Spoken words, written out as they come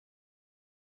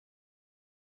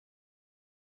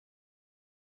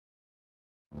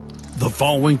The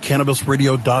following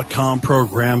CannabisRadio.com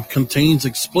program contains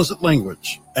explicit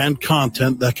language and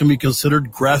content that can be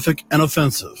considered graphic and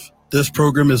offensive. This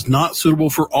program is not suitable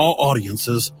for all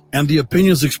audiences, and the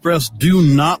opinions expressed do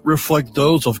not reflect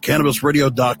those of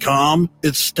CannabisRadio.com,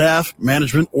 its staff,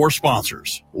 management, or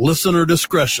sponsors. Listener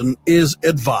discretion is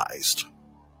advised.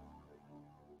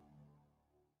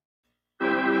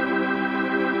 And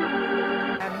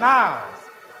now,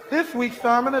 this week's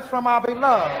sermon is from our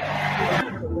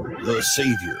beloved, the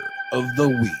savior of the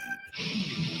weed.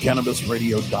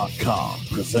 CannabisRadio.com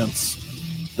presents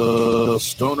the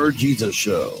Stoner Jesus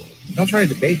Show. Don't try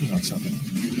to debate me on something.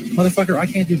 Motherfucker, I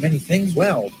can't do many things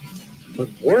well, but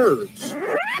words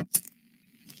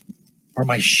are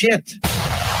my shit.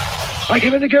 I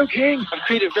give it a go, King. I've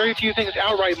created very few things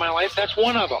outright in my life. That's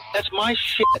one of them. That's my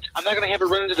shit. I'm not going to have it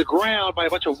run into the ground by a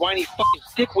bunch of whiny fucking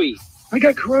dickweed. I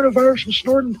got coronavirus from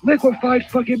snorting liquefied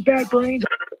fucking bat brains.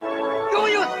 Do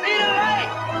you see the light?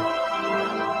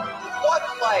 What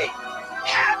light?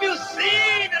 Have you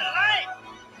seen the light?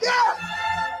 Yes!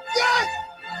 Yes!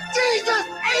 Jesus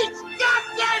H.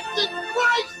 goddamn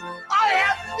Christ! I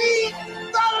have seen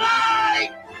the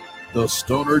light! The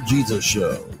Stoner Jesus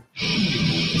Show.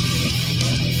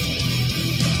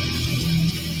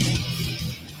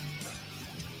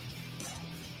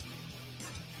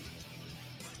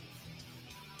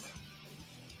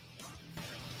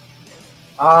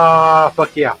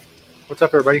 Fuck yeah. What's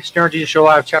up, everybody? Stoner Jesus Show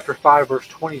Live, Chapter 5, Verse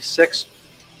 26.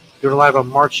 Doing it live on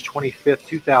March 25th,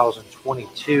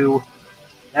 2022.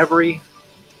 Every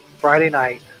Friday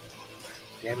night,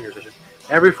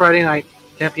 every Friday night,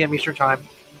 10 p.m. Eastern Time,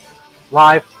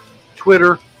 live,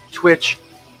 Twitter, Twitch,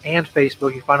 and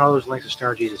Facebook. You can find all those links at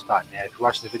stonerjesus.net. If you're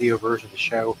watching the video version of the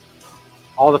show,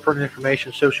 all the pertinent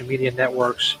information, social media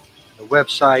networks, the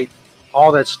website,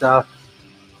 all that stuff,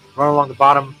 run along the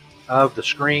bottom of the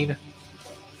screen.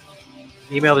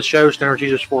 Email the show,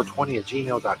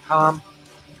 stonerjesus420@gmail.com.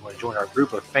 If you want to join our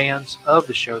group of fans of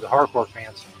the show, the hardcore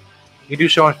fans, you can do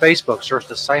so on Facebook. Search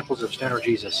Disciples of Stoner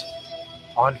Jesus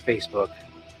on Facebook.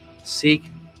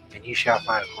 Seek, and you shall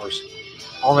find, of course,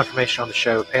 all information on the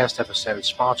show, past episodes,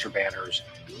 sponsor banners,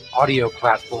 audio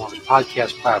platforms,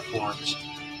 podcast platforms,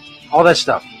 all that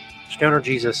stuff.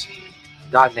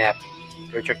 stonerjesus.net.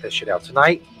 Go check that shit out.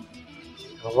 Tonight,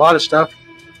 a lot of stuff.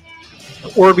 The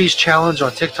Orbeez challenge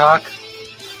on TikTok.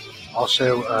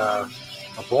 Also, a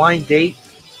blind date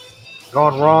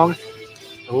gone wrong.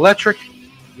 Electric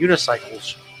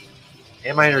unicycles.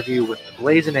 And my interview with the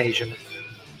Blazing Asian.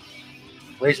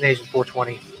 Blazing Asian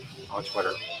 420 on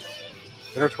Twitter.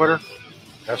 Is there Twitter?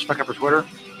 Did I stuck up for Twitter?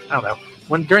 I don't know.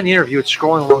 During the interview, it's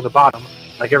scrolling along the bottom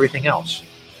like everything else.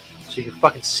 So you can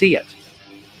fucking see it.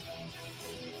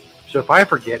 So if I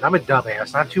forget, I'm a dumbass,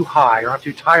 and I'm too high or I'm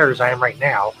too tired as I am right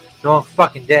now, a long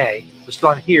fucking day, but still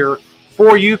I'm here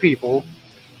for you people.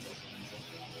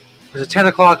 Because at 10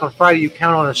 o'clock on Friday, you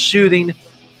count on a soothing,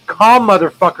 calm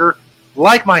motherfucker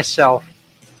like myself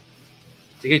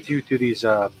to get you through these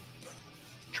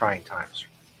trying times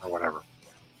or whatever.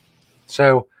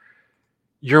 So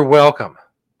you're welcome.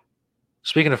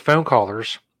 Speaking of phone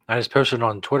callers, I just posted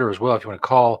on Twitter as well. If you want to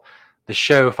call the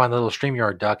show, find the little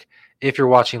StreamYard duck. If you're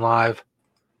watching live,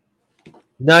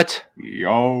 Nut.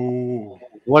 Yo.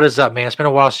 What is up, man? It's been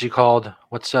a while since you called.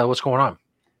 What's going on?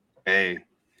 Hey,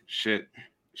 shit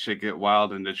get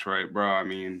wild in Detroit, bro. I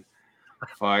mean,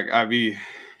 fuck. I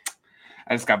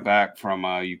just got back from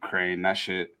Ukraine. That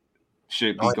shit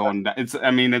be going down. It's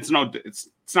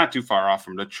not too far off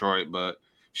from Detroit, but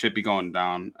shit be going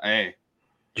down. Hey.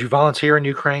 Did you volunteer in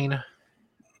Ukraine?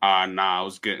 Nah, I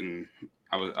was doing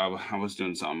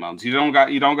something else. You don't got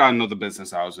to know the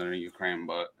business I was in Ukraine,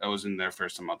 but I was in there for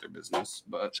some other business.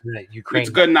 But Ukraine.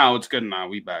 It's good now.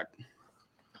 We back.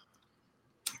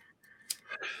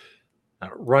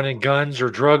 Running guns or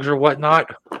drugs or whatnot.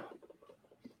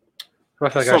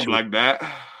 Something like that.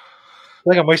 I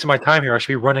think I'm wasting my time here. I should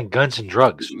be running guns and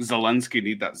drugs. Zelensky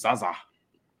need that Zaza.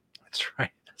 That's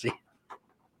right. See,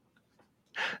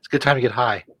 it's a good time to get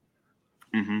high.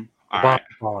 Mm-hmm. All right.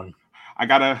 I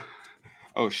gotta.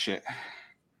 Oh shit.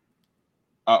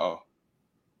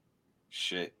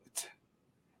 Shit.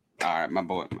 All right, my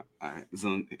boy. All right,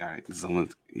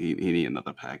 Zelensky. He need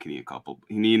another pack. He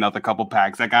need another couple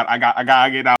packs. I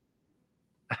gotta get out.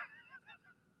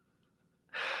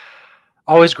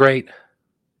 Always great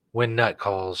when Nut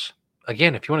calls.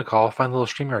 Again, if you want to call, find a little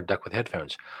StreamYard duck with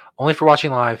headphones. Only for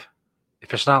watching live.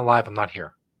 If it's not live, I'm not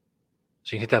here.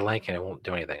 So you can hit that link and it won't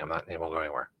do anything. It won't go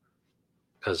anywhere.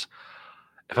 Because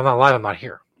if I'm not live, I'm not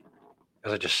here.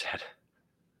 As I just said.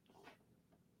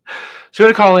 So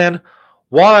to call in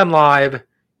while I'm live,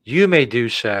 you may do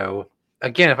so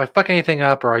again, if I fuck anything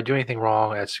up or I do anything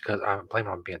wrong, that's because I'm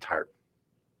blaming it on being tired.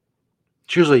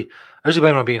 I usually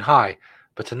blame it on being high,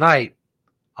 but tonight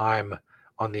I'm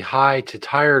on the high to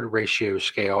tired ratio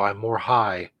scale. I'm more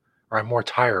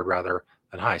tired rather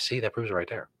than high. See, that proves it right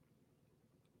there.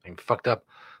 I fucked up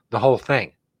the whole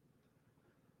thing.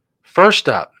 First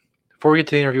up, before we get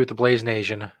to the interview with the Blazing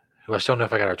Asian, who I still don't know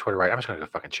if I got our Twitter right, I'm just gonna go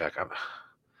fucking check.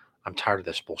 I'm tired of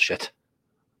this bullshit.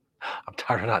 I'm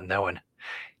tired of not knowing.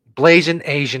 Blazing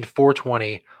Asian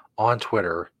 420 on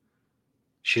Twitter.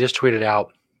 She just tweeted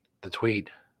out the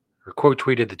tweet, or quote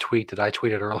tweeted the tweet that I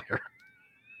tweeted earlier.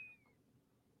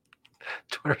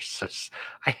 Twitter's just,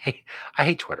 I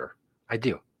hate Twitter. I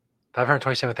do.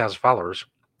 527,000 followers.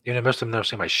 Even though most of them never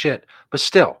see my shit, but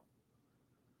still,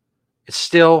 it's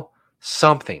still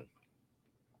something.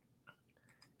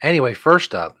 Anyway,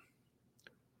 first up,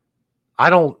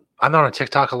 I'm not on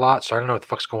TikTok a lot, so I don't know what the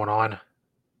fuck's going on.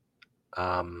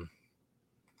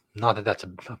 Not that that's a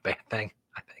bad thing.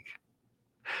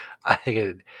 I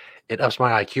think it ups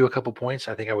my IQ a couple points.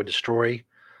 I think I would destroy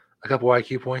a couple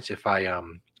IQ points if I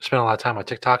spent a lot of time on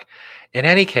TikTok. In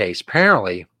any case,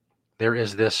 apparently there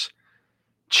is this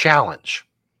challenge.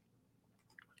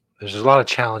 There's a lot of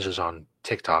challenges on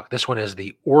TikTok. This one is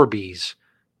the Orbeez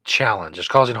challenge. It's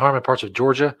causing harm in parts of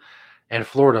Georgia and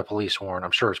Florida, police warn.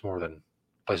 I'm sure it's more than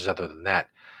places other than that.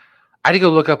 I had to go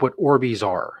look up what Orbeez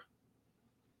are.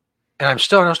 And I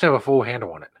don't have a full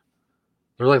handle on it.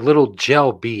 They're like little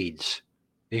gel beads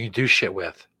you can do shit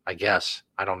with, I guess.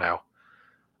 I don't know.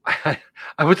 I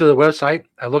went to the website.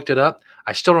 I looked it up.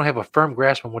 I still don't have a firm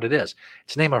grasp on what it is.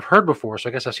 It's a name I've heard before, so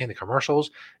I guess I've seen the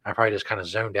commercials. I probably just kind of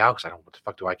zoned out because I don't. What the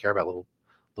fuck do I care about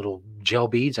little gel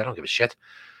beads? I don't give a shit.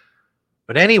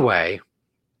 But anyway,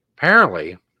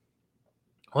 apparently,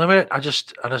 well, wait a minute. I'll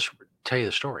just tell you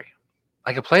the story.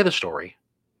 I could play the story,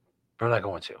 but I'm not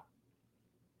going to.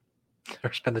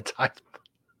 Or spend the time.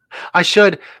 I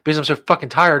should, because I'm so fucking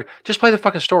tired. Just play the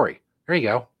fucking story. There you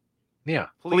go. Yeah.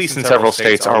 Police in several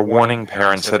states are warning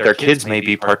parents that their kids may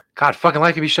be God, fucking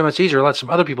life could be so much easier. Let some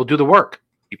other people do the work.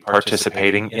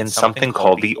 Participating in something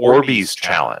called the Orbeez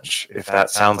Challenge. If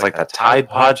that sounds like the Tide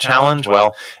Pod Challenge,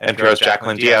 well, NPR's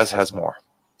Jacqueline Diaz has more.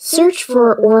 Search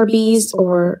for Orbeez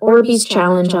or Orbeez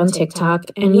Challenge on TikTok,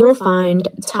 and you'll find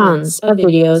tons of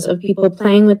videos of people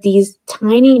playing with these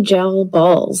tiny gel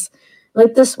balls,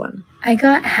 like this one. I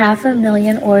got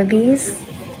 500,000 Orbeez,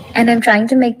 and I'm trying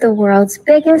to make the world's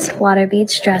biggest water bead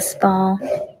stress ball.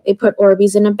 They put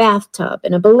Orbeez in a bathtub,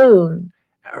 in a balloon.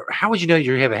 How would you know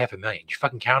you have 500,000? You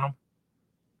fucking count them?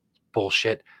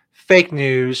 Bullshit. Fake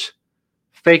news.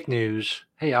 Fake news.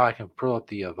 Hey, I can pull up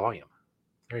the volume.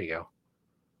 There you go.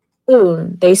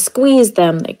 Balloon. They squeeze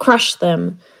them. They crush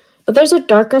them. But there's a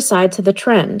darker side to the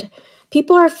trend.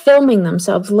 People are filming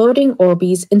themselves loading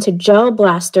Orbeez into gel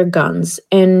blaster guns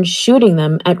and shooting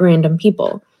them at random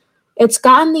people. It's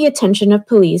gotten the attention of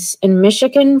police in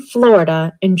Michigan,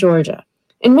 Florida, and Georgia.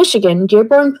 In Michigan,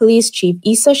 Dearborn Police Chief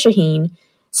Issa Shaheen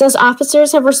says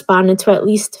officers have responded to at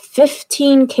least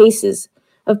 15 cases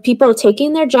of people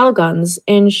taking their gel guns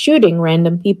and shooting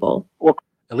random people. Well,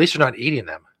 at least they're not eating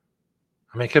them.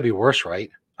 I mean, it could be worse,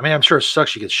 right? I mean, I'm sure it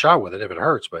sucks you get shot with it if it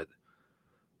hurts, but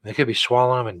they could be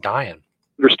swallowing them and dying.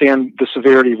 Understand the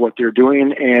severity of what they're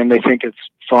doing, and they think it's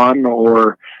fun,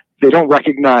 or they don't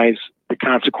recognize the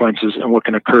consequences and what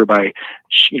can occur by,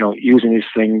 using these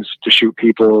things to shoot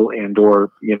people and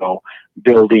or,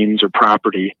 buildings or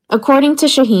property. According to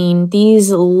Shaheen,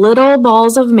 these little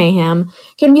balls of mayhem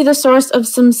can be the source of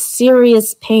some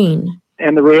serious pain.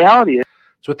 And the reality is,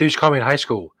 it's what they used to call me in high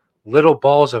school, little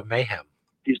balls of mayhem.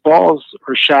 These balls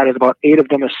are shot at about 8 of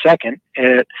them a second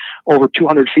at over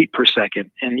 200 feet per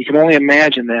second. And you can only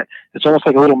imagine that it's almost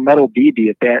like a little metal BB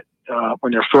at that,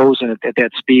 when they're frozen at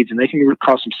that speed, and they can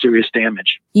cause some serious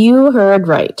damage. You heard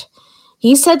right.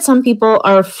 He said some people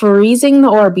are freezing the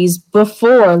Orbeez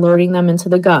before loading them into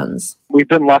the guns. We've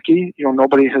been lucky.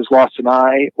 Nobody has lost an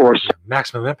eye or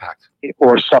maximum impact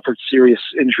or suffered serious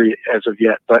injury as of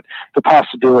yet, but the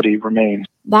possibility remains.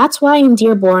 That's why in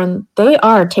Dearborn, they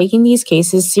are taking these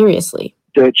cases seriously.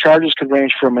 The charges could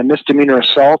range from a misdemeanor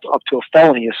assault up to a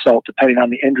felony assault, depending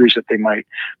on the injuries that they might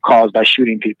cause by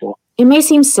shooting people. It may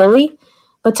seem silly,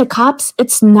 but to cops,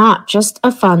 it's not just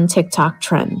a fun TikTok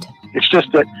trend. It's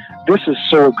just that this is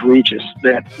so egregious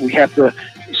that we have to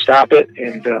stop it,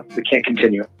 and we can't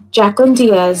continue. Jacqueline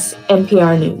Diaz,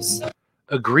 NPR News.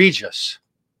 Egregious.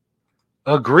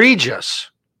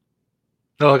 Egregious.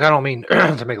 No, look, I don't mean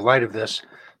to make light of this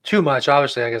too much.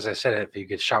 Obviously, like as I said, if you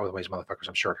get shot with one of these motherfuckers,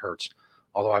 I'm sure it hurts.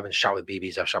 Although I've been shot with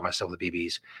BBs, I've shot myself with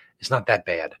BBs. It's not that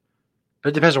bad. But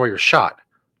it depends on where you're shot.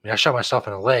 I mean, I shot myself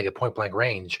in the leg at point blank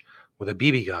range with a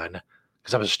BB gun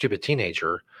because I was a stupid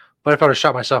teenager. But if I would have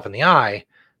shot myself in the eye,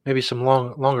 maybe some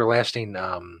longer lasting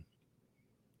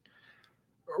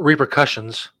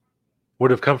repercussions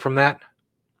would have come from that.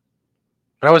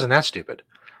 But I wasn't that stupid.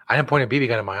 I didn't point a BB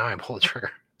gun in my eye and pull the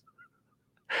trigger.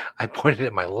 I pointed it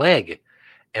at my leg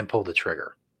and pulled the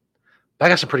trigger. But I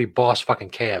got some pretty boss fucking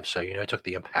calves, so I took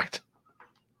the impact.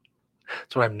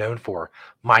 That's what I'm known for.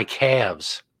 My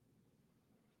calves.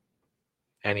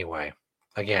 Anyway,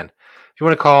 again, if you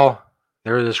want to call,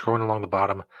 there it is scrolling along the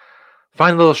bottom.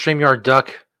 Find the little StreamYard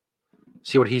duck.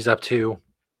 See what he's up to.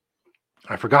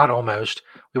 I forgot almost.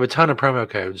 We have a ton of promo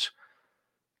codes.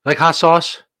 Like hot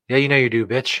sauce? Yeah, you know you do,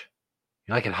 bitch.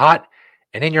 You like it hot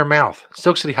and in your mouth.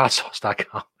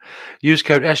 SilkCityHotSauce.com. Use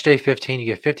code SJ15. You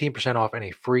get 15% off and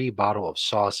a free bottle of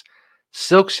sauce.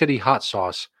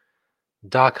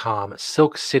 SilkCityHotSauce.com.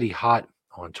 Silk City Hot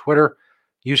on Twitter.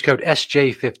 Use code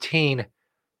SJ15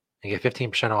 and get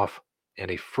 15% off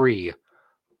and a free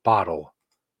bottle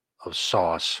of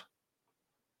sauce.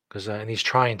 Because in these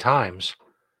trying times,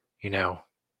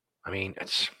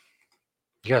 it's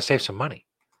you got to save some money.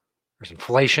 There's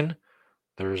inflation.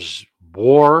 There's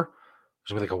war.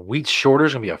 There's going to be like a wheat shortage.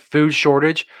 There's going to be a food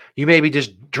shortage. You may be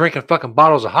just drinking fucking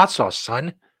bottles of hot sauce,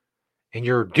 son, in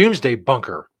your doomsday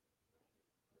bunker.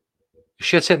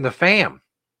 Shit's hitting the fan.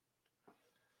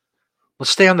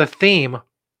 Let's stay on the theme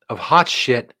of hot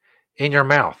shit in your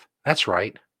mouth. That's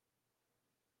right.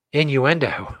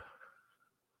 Innuendo.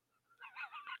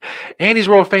 Andy's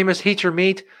world famous Heat Your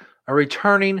Meat, a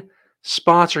returning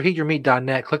sponsor.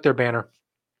 HeatYourMeat.net. Click their banner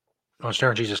on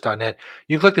StonerJesus.net.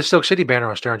 You can click the Silk City banner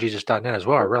on StonerJesus.net as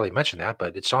well. I rarely mention that,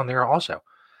 but it's on there also.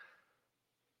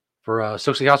 For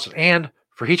Silk City Houses and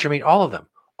for Heat Your Meat, all of them.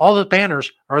 All the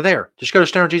banners are there. Just go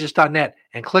to StonerJesus.net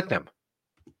and click them.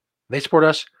 They support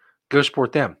us. Go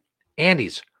support them.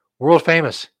 Andy's world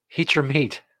famous Heat Your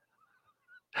Meat.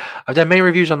 I've done many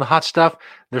reviews on the hot stuff.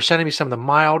 They're sending me some of the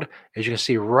mild. As you can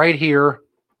see right here,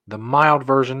 the mild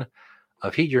version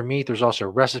of Heat Your Meat. There's also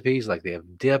recipes, like they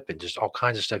have dip and just all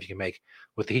kinds of stuff you can make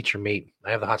with the Heat Your Meat.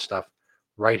 I have the hot stuff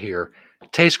right here.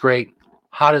 It tastes great,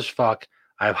 hot as fuck.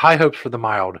 I have high hopes for the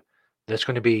mild. That's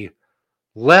going to be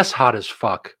less hot as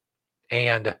fuck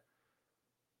and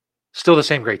still the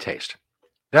same great taste.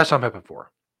 That's what I'm hoping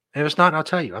for. And if it's not, I'll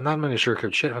tell you. I'm not going to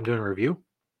sugarcoat shit if I'm doing a review.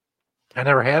 I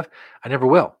never have. I never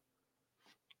will.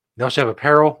 They also have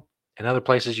apparel and other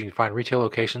places you can find retail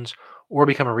locations or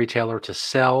become a retailer to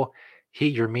sell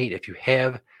Heat Your Meat if you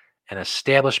have an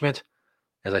establishment.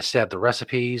 As I said, the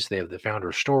recipes, they have the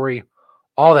founder's story,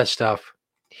 all that stuff.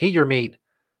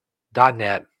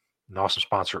 HeatYourMeat.net, an awesome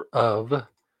sponsor of the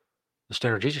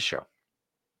Stoner Jesus Show.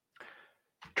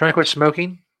 Trying to quit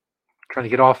smoking, trying to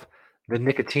get off the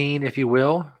nicotine, if you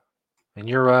will, and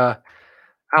you're,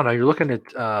 you're looking at,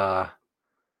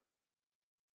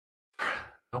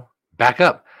 back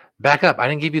up. I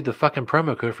didn't give you the fucking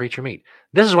promo code for Eat Your Meat.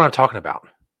 This is what I'm talking about.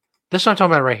 This is what I'm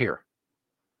talking about right here.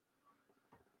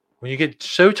 When you get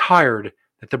so tired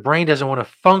that the brain doesn't want to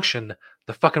function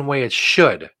the fucking way it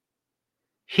should.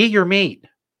 Heat Your Meat.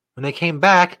 When they came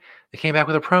back with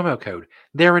a promo code.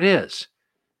 There it is.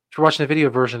 If you're watching the video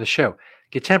version of the show,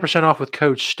 get 10% off with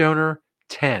code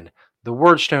STONER10. The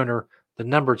word STONER, the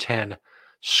number 10.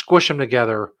 Squish them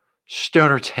together.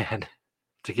 STONER10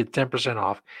 to get 10%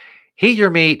 off.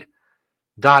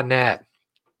 HeatYourMeat.net.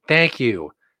 Thank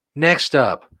you. Next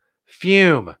up,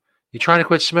 Fume. You trying to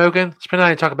quit smoking? Let's pretend I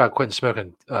didn't talk about quitting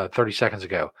smoking 30 seconds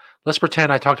ago. Let's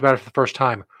pretend I talked about it for the first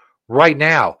time right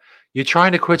now. You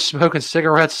trying to quit smoking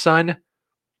cigarettes, son?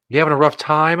 You having a rough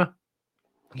time?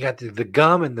 You got the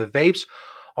gum and the vapes.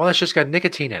 All that shit's got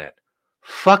nicotine in it.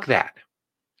 Fuck that.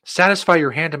 Satisfy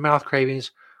your hand-to-mouth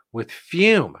cravings with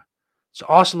Fume. It's an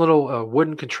awesome little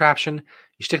wooden contraption.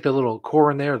 You stick the little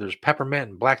core in there. There's peppermint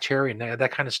and black cherry and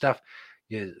that kind of stuff.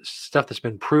 Stuff that's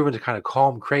been proven to kind of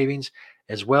calm cravings,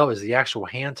 as well as the actual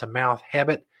hand-to-mouth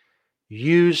habit.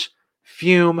 Use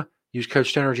Fume. Use code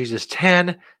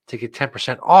StonerJesus10 to get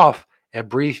 10% off at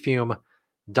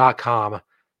BreatheFume.com.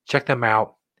 Check them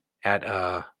out at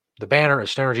the banner at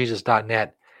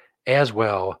StonerJesus.net as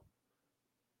well.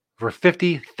 For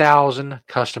 50,000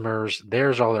 customers,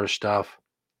 there's all their stuff.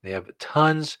 They have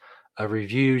tons of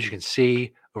reviews. You can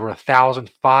see over 1,000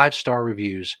 5-star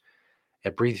reviews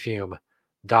at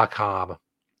BreatheFume.com.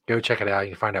 Go check it out.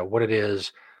 You can find out what it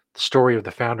is, the story of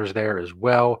the founders there as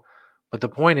well. But the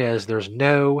point is, there's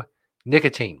no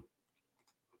nicotine.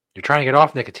 You're trying to get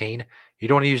off nicotine. You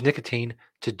don't want to use nicotine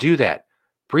to do that.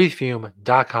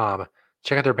 BreatheFume.com.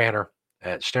 Check out their banner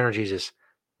at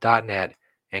StonerJesus.net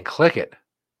and click it.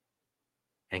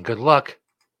 And good luck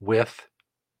with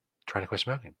trying to quit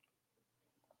smoking.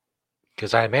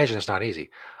 because I imagine it's not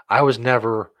easy. I was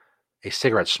never a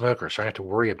cigarette smoker, so I don't have to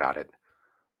worry about it.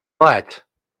 But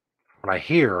what I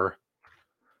hear,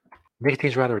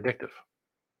 nicotine's rather addictive.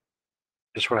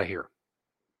 Just what I hear.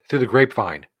 Through the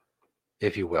grapevine,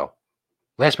 if you will.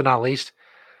 Last but not least,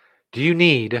 do you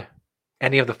need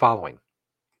any of the following?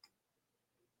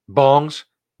 Bongs,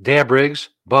 dab rigs,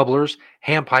 bubblers,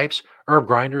 hand pipes, herb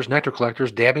grinders, nectar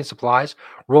collectors, dabbing supplies,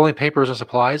 rolling papers and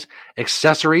supplies,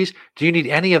 accessories. Do you need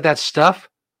any of that stuff?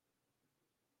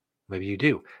 Maybe you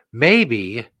do.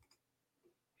 Maybe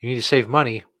you need to save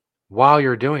money while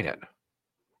you're doing it.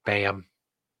 Bam.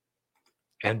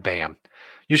 And bam.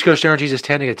 Use code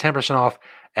StonerJesus10 to get 10% off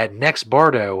at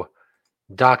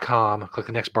nextbardo.com. Click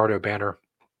the Next Bardo banner.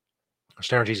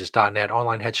 StonerJesus.net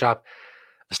online head shop.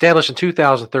 Established in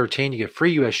 2013, you get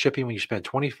free U.S. shipping when you spend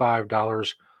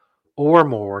 $25 or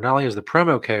more. Not only is the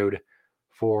promo code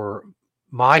for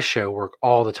my show work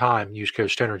all the time, use code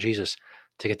StonerJesus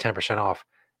to get 10% off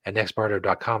at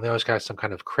nextbardo.com. They always got some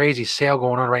kind of crazy sale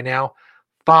going on right now.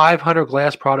 500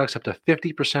 glass products up to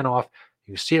 50% off.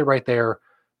 You can see it right there.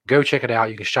 Go check it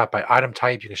out. You can shop by item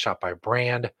type. You can shop by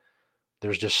brand.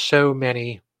 There's just so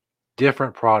many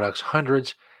different products,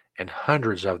 hundreds and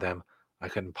hundreds of them. I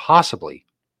couldn't possibly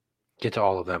get to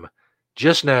all of them.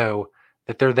 Just know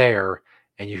that they're there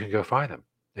and you can go find them.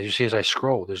 As you see, as I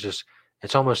scroll,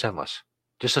 it's almost endless.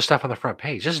 Just the stuff on the front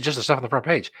page. This is just the stuff on the front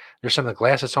page. There's some of the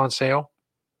glass that's on sale.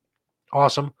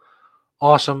 Awesome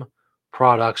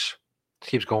products. It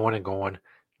keeps going and going.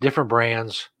 Different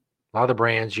brands. A lot of the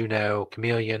brands,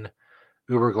 Chameleon,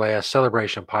 Uber Glass,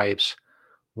 Celebration Pipes,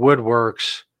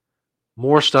 Woodworks,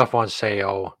 more stuff on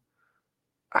sale.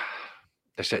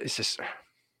 It's just,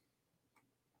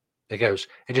 it goes.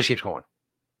 It just keeps going.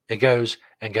 It goes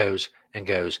and goes and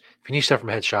goes. If you need stuff from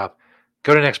a head shop,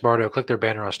 go to Next Bardo, click their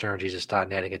banner on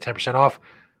stonerjesus.net and get 10% off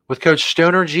with code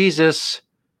StonerJesus.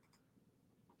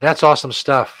 That's awesome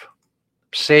stuff.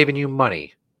 Saving you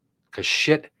money because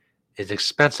shit is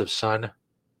expensive, son.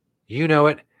 You know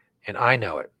it, and I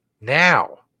know it.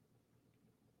 Now,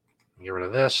 get rid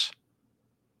of this.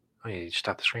 I need to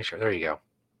stop the screen share. There you go.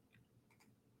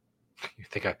 You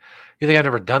think I've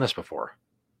never done this before?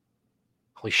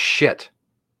 Holy shit.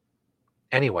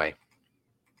 Anyway,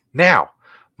 now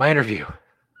my interview.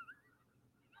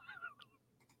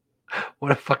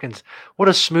 What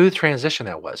a smooth transition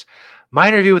that was. My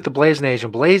interview with the Blazing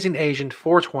Asian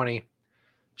 420.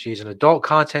 She's an adult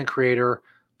content creator.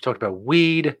 We talked about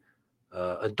weed,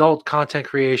 adult content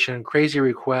creation, crazy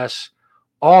requests,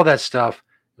 all that stuff.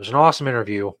 It was an awesome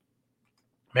interview.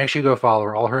 Make sure you go follow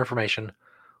her. All her information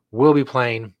will be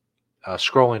scrolling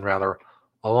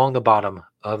along the bottom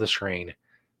of the screen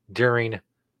during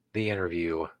the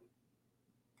interview.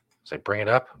 As I bring it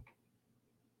up,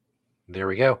 there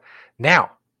we go.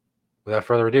 Now, without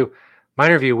further ado, my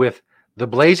interview with the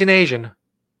Blazing Asian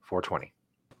 420.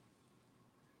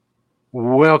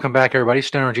 Welcome back, everybody.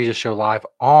 Stoner Jesus Show live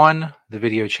on the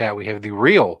video chat. We have the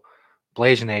real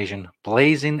Blazing Asian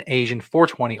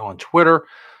 420 on Twitter.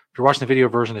 If you're watching the video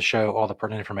version of the show, all the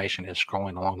pertinent information is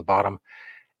scrolling along the bottom.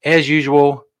 As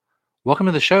usual, welcome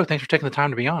to the show. Thanks for taking the time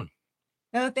to be on.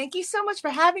 No, thank you so much for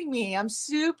having me. I'm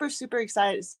super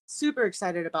excited. Super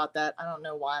excited about that. I don't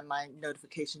know why my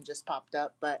notification just popped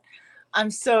up, but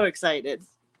I'm so excited.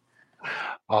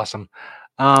 Awesome.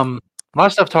 A lot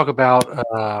of stuff to talk about.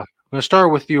 I'm going to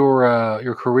start with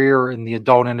your career in the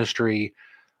adult industry.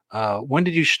 When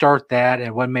did you start that,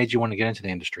 and what made you want to get into the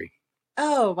industry?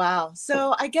 Oh, wow.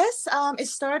 So I guess it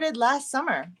started last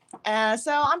summer.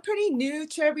 So I'm pretty new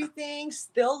to everything,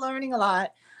 still learning a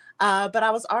lot. But I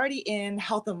was already in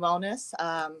health and wellness.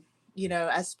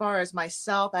 As far as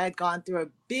myself, I had gone through a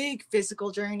big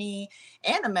physical journey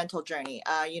and a mental journey.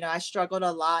 I struggled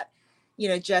a lot,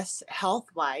 just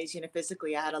health-wise,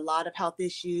 physically. I had a lot of health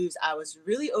issues. I was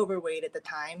really overweight at the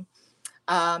time.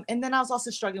 And then I was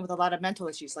also struggling with a lot of mental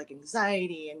issues like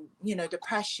anxiety and,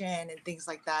 depression and things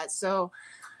like that. So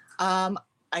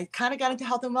I kind of got into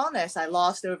health and wellness. I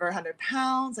lost over 100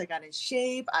 pounds. I got in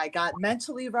shape. I got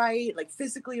mentally right, like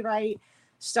physically right.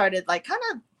 Started like kind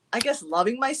of, I guess,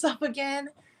 loving myself again.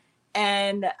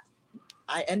 And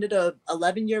I ended a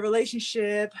 11-year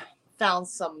relationship, found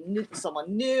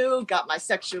someone new, got my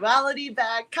sexuality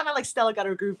back, kind of like Stella got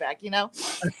her groove back, So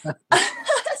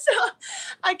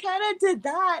I kind of did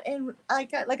that. And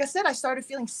like I said, I started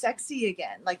feeling sexy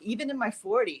again, like even in my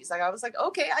 40s. Like I was like,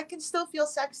 okay, I can still feel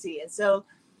sexy. And so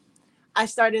I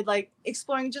started like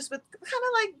exploring just with kind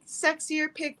of like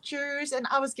sexier pictures, and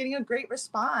I was getting a great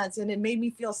response, and it made me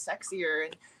feel sexier.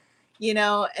 And,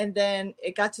 and then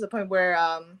it got to the point where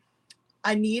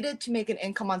I needed to make an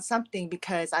income on something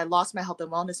because I lost my health and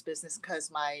wellness business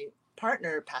because my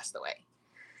partner passed away.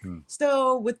 Hmm.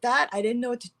 So with that, I didn't know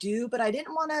what to do, but I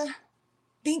didn't want to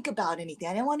think about anything.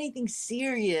 I didn't want anything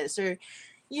serious, or,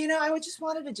 you know, just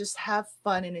wanted to just have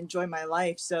fun and enjoy my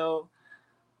life. So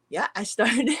yeah, I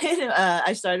started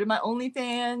my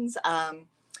OnlyFans.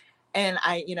 And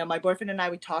my boyfriend and I,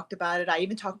 we talked about it. I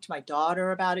even talked to my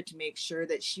daughter about it to make sure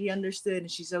that she understood and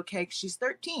she's okay, 'cause she's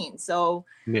 13. So,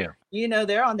 Yeah. you know,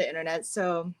 they're on the internet.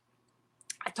 So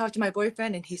I talked to my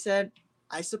boyfriend and he said,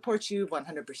 I support you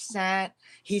 100%.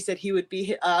 He said he would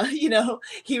be,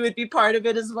 he would be part of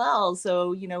it as well.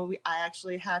 So, I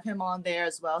actually have him on there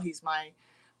as well. He's my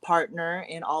partner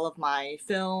in all of my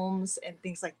films and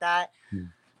things like that.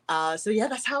 So yeah,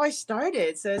 that's how I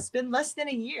started. So it's been less than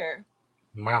a year.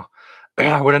 Wow.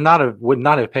 I would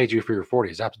not have paid you for your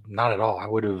 40s. Not at all. I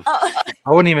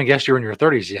wouldn't even guess you were in your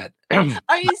 30s yet.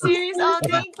 Are you serious? Oh,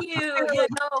 thank you. Yeah,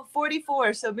 no,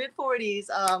 44, so mid 40s.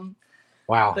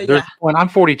 Wow. But When I'm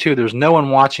 42, there's no one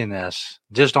watching this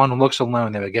just on looks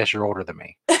alone that would guess you're older than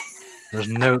me. There's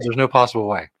no possible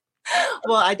way.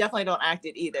 Well, I definitely don't act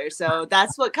it either. So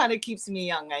that's what kind of keeps me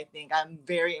young, I think. I'm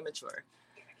very immature.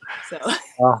 So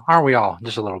Well, aren't we all?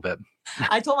 Just a little bit.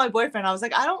 I told my boyfriend, I was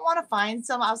like, I don't want to find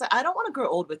some. I was like, I don't want to grow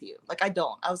old with you. Like, I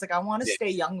don't. I was like, I want to stay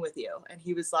young with you. And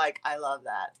he was like, I love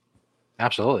that.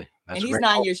 Absolutely. And he's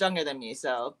 9 years younger than me.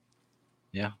 So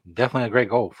yeah, definitely a great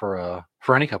goal for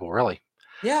any couple, really.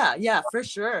 Yeah, for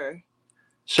sure.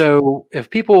 So if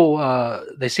people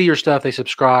they see your stuff, they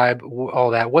subscribe,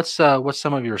 all that. What's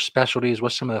some of your specialties?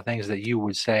 What's some of the things that you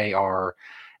would say are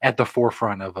at the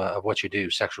forefront of what you do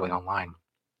sexually online?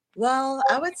 Well,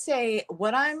 I would say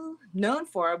what I'm known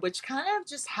for, which kind of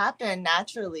just happened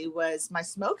naturally, was my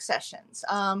smoke sessions.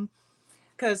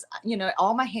 Because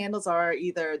all my handles are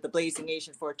either the Blazing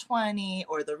Asian 420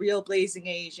 or the Real Blazing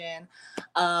Asian.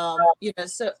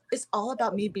 So it's all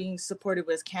about me being supported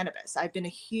with cannabis. I've been a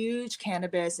huge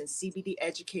cannabis and CBD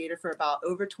educator for about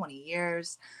over 20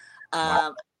 years.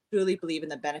 Wow. Truly believe in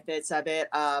the benefits of it.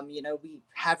 We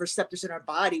have receptors in our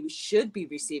body. We should be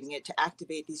receiving it to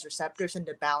activate these receptors and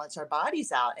to balance our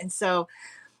bodies out. And so,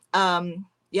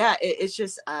 it's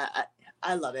just,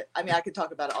 I love it. I mean, I could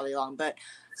talk about it all day long, but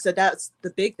so that's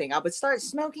the big thing. I would start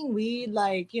smoking weed,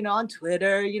 on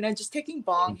Twitter, just taking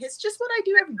bong. It's just what I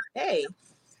do every day.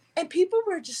 And people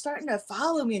were just starting to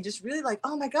follow me and just really like,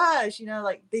 oh my gosh,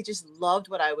 they just loved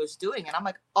what I was doing. And I'm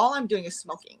like, all I'm doing is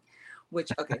smoking. Which,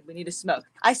 okay, we need to smoke.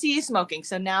 I see you smoking,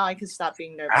 so now I can stop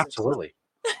being nervous. Absolutely.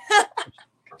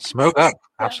 Smoke up.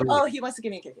 Absolutely. Oh, he wants to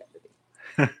give me a kick.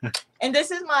 And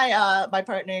this is my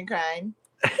partner in crime.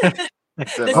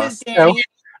 This is Danny.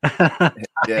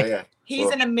 Yeah. He's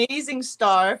an amazing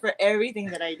star for everything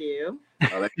that I do.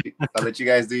 I'll let you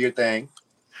guys do your thing.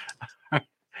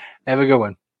 Have a good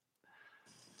one.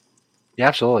 Yeah,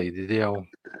 absolutely.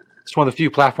 It's one of the few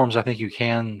platforms I think you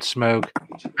can smoke.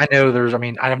 I know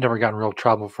I've never gotten real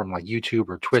trouble from like YouTube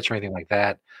or Twitch or anything like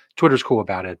that. Twitter's cool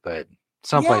about it, but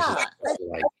some places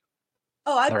like.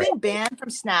 Oh, I've been banned from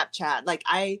Snapchat. Like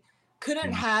I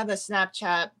couldn't have a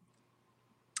Snapchat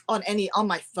on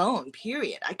my phone,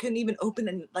 period. I couldn't even open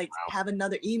and have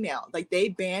another email. Like they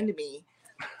banned me.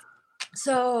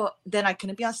 So then I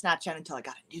couldn't be on Snapchat until I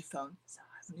got a new phone. So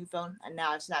I have a new phone and now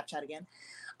I have Snapchat again.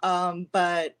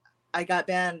 But I got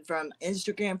banned from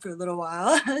Instagram for a little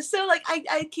while. So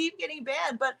I keep getting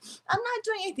banned, but I'm not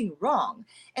doing anything wrong.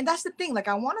 And that's the thing.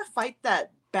 I want to fight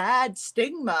that bad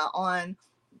stigma on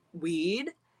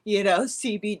weed,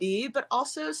 CBD, but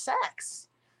also sex.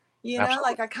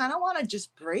 I kind of want to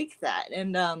just break that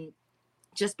and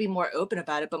just be more open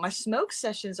about it. But my smoke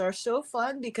sessions are so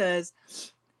fun because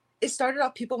it started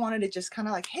off, people wanted to just kind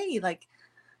of hey,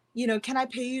 can I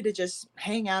pay you to just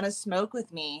hang out and smoke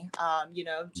with me?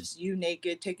 Just you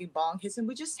naked, taking bong hits, and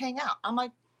we just hang out. I'm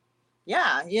like,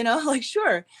 yeah,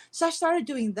 sure. So I started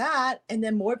doing that. And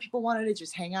then more people wanted to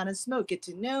just hang out and smoke, get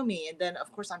to know me. And then,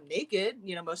 of course, I'm naked,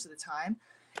 most of the time.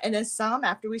 And then some,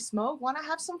 after we smoke, want to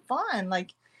have some fun.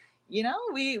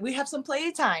 We have some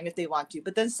playtime if they want to.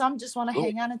 But then some just want to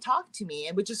hang out and talk to me,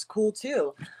 and which is cool,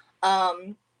 too.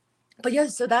 But yeah,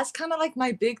 so that's kind of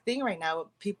my big thing right now.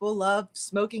 People love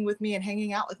smoking with me and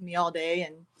hanging out with me all day,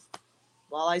 and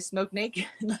while I smoke naked.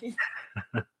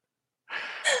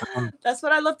 That's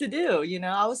what I love to do.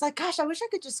 I was like, gosh, I wish I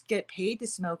could just get paid to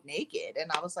smoke naked.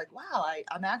 And I was like, wow,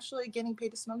 I'm actually getting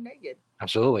paid to smoke naked.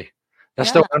 Absolutely. That's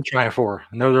still what I'm trying for.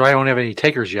 No, I don't have any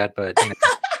takers yet, but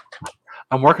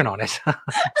I'm working on it.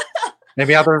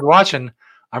 Maybe out there watching,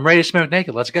 I'm ready to smoke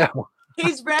naked. Let's go.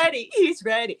 He's ready.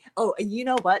 Oh, and you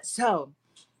know what? So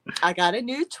I got a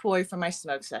new toy for my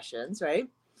smoke sessions, right?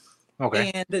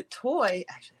 Okay. And the toy,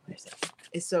 actually, where's it?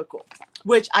 It's so cool.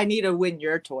 Which I need a win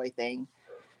your toy thing.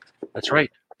 That's right.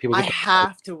 People I get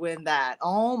have to win that.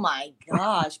 Oh my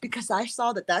gosh, because I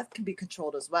saw that can be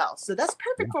controlled as well. So that's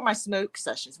perfect for my smoke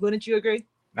sessions. Wouldn't you agree?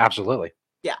 absolutely.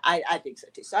 Yeah, I think so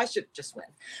too. So I should just win.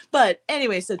 But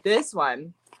anyway, so this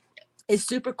one is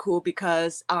super cool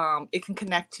because it can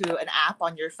connect to an app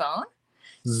on your phone.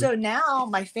 So now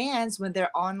my fans, when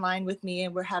they're online with me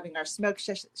and we're having our smoke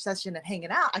session and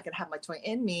hanging out, I can have my toy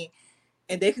in me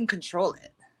and they can control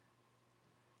it.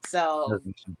 So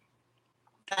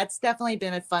that's definitely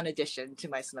been a fun addition to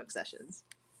my smoke sessions.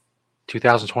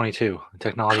 2022.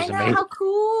 Technology is I know, amazing. how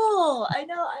cool. I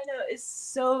know. It's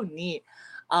so neat.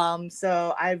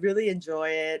 So I really enjoy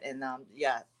it. And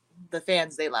yeah, the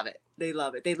fans, they love it. They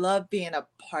love it. They love being a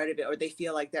part of it, or they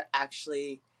feel like they're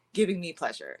actually giving me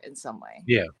pleasure in some way.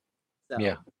 Yeah. So,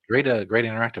 Yeah. Great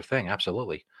interactive thing.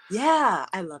 Absolutely. yeah,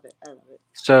 I love it.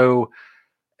 So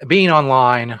being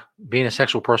online, being a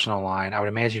sexual person online, I would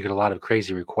imagine you get a lot of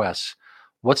crazy requests.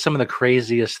 What's some of the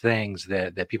craziest things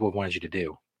that people have wanted you to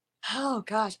do? Oh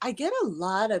gosh, I get a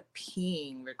lot of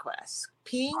peeing requests,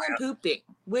 peeing and pooping,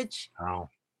 which Oh,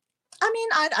 I mean,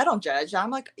 I don't judge. I'm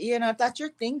like, if that's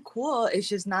your thing, cool. It's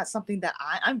just not something that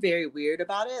I'm very weird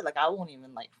about it. Like I won't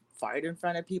even like fart in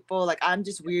front of people. Like I'm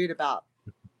just weird about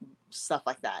stuff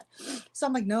like that. So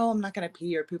I'm like, no, I'm not gonna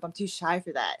pee or poop. I'm too shy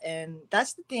for that. And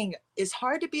that's the thing. It's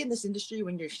hard to be in this industry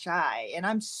when you're shy. And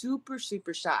I'm super,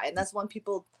 super shy. And that's one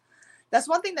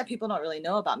thing that people don't really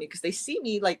know about me, because they see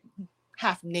me like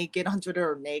half naked on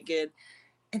Twitter or naked.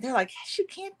 And they're like, she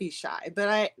can't be shy. But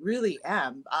I really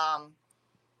am.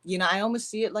 I almost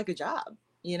see it like a job,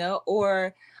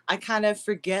 or I kind of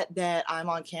forget that I'm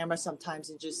on camera sometimes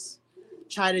and just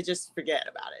try to just forget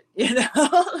about it,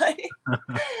 like,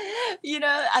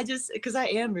 because I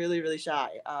am really, really shy.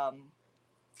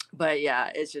 But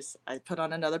yeah, it's just, I put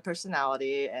on another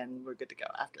personality and we're good to go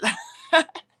after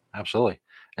that. absolutely.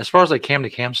 As far as like cam to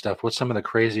cam stuff, what's some of the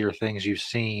crazier things you've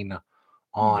seen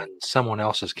on someone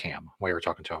else's cam while you were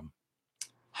talking to them?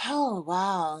 Oh,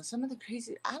 wow. Some of the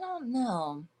crazy, I don't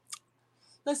know.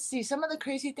 Let's see. Some of the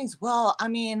crazy things. Well, I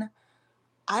mean,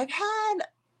 I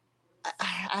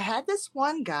had this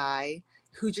one guy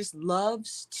who just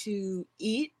loves to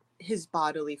eat his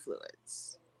bodily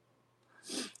fluids.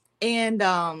 And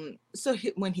so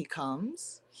when he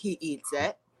comes, he eats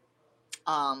it.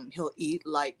 He'll eat,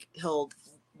 like, he'll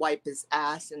wipe his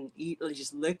ass and eat, or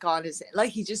just lick on his,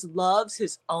 like, he just loves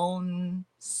his own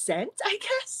scent, I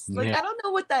guess. Like, Yeah. I don't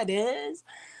know what that is,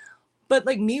 but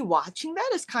like me watching that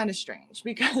is kind of strange,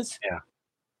 because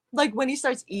like when he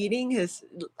starts eating his,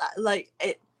 like,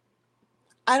 it,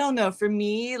 I don't know, for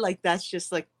me, like, that's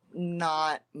just like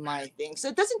not my thing. So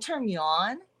it doesn't turn me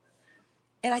on,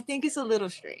 and I think it's a little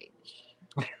strange.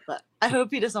 But I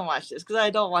hope he doesn't watch this, because I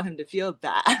don't want him to feel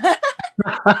bad.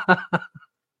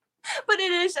 But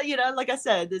it is, like I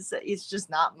said, it's just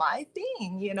not my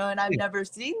thing, and I've never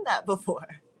seen that before.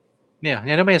 Yeah.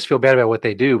 Nobody has to feel bad about what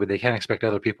they do, but they can't expect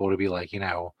other people to be like,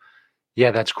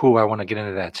 yeah, that's cool. I want to get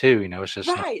into that too. It's just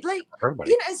not Right, like, for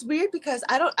everybody. it's weird, because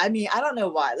I don't know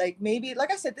why. Like, maybe,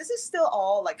 like I said, this is still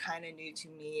all like kind of new to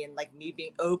me, and like me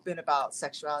being open about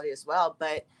sexuality as well.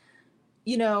 But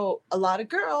a lot of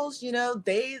girls,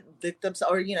 they lick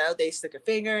themselves, or they stick a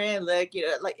finger in, lick,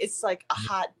 like it's like a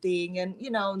hot thing, and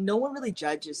no one really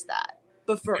judges that.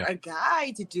 But for a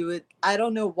guy to do it, I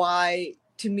don't know why.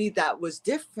 To me, that was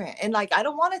different, and like I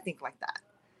don't want to think like that.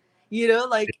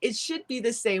 Like it should be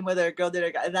the same whether a girl did or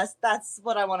a guy. That's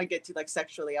what I want to get to, like,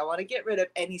 sexually. I want to get rid of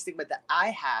any stigma that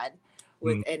I had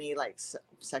with any like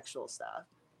sexual stuff.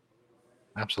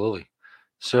 Absolutely.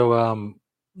 So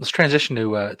let's transition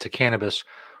to cannabis.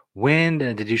 When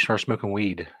did you start smoking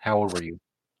weed? How old were you?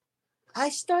 I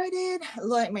started,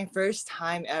 like, my first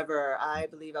time ever, I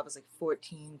believe I was like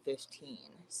 14, 15.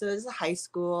 So it was high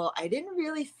school. I didn't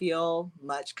really feel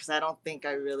much, because I don't think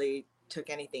I really took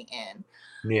anything in.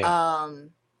 Yeah.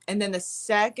 And then the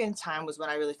second time was when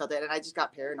I really felt it, and I just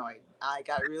got paranoid. I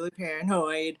got really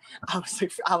paranoid. I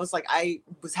was like, I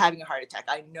was having a heart attack.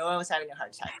 I know I was having a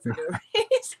heart attack for no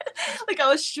reason. Like, I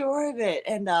was sure of it.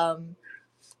 And and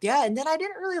then I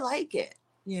didn't really like it,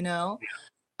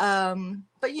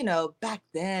 But back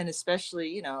then,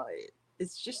 especially,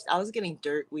 it's just, I was getting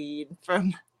dirt weed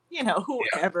from,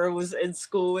 whoever was in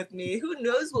school with me. Who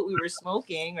knows what we were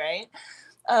smoking, right?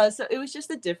 So it was just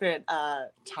a different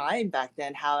time back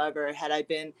then. However, had I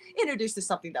been introduced to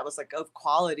something that was like of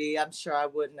quality, I'm sure I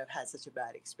wouldn't have had such a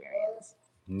bad experience.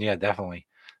 Yeah, definitely.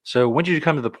 So when did you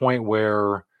come to the point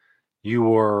where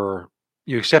you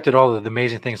accepted all of the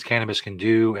amazing things cannabis can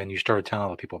do, and you started telling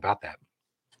other people about that?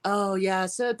 Oh, yeah.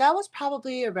 So that was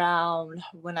probably around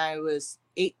when I was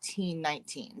 18,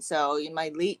 19. So in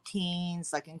my late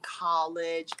teens, like in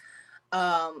college.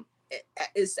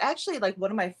 It's actually like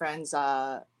one of my friends'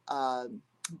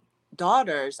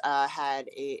 daughters had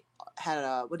a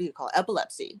what do you call it?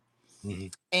 Epilepsy.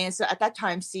 And so at that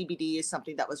time, CBD is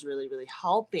something that was really, really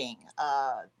helping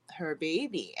her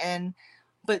baby.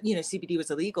 But CBD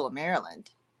was illegal in Maryland.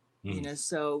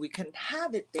 So we couldn't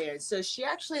have it there. So she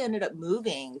actually ended up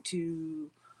moving to,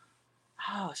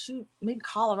 oh shoot, maybe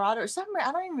Colorado or somewhere.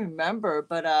 I don't even remember,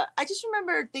 but I just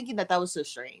remember thinking that was so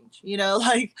strange,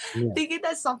 like thinking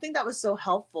that something that was so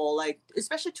helpful, like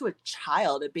especially to a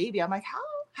child, a baby. I'm like,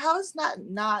 how is that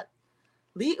not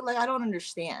legal? Like I don't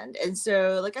understand. And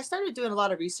so like I started doing a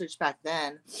lot of research back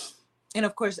then. And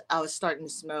of course, I was starting to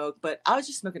smoke, but I was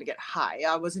just smoking to get high.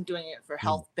 I wasn't doing it for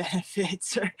health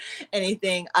benefits or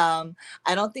anything. I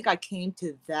don't think I came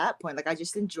to that point. Like, I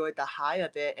just enjoyed the high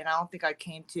of it. And I don't think I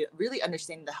came to really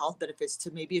understanding the health benefits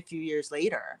to maybe a few years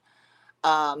later,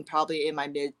 probably in my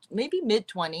mid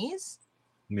 20s.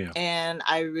 Yeah. And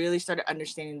I really started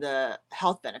understanding the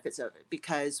health benefits of it,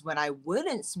 because when I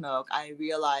wouldn't smoke, I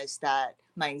realized that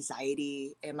my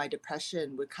anxiety and my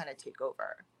depression would kind of take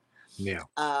over. Yeah.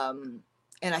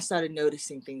 And I started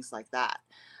noticing things like that.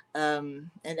 And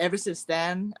ever since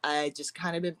then, I just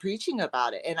kind of been preaching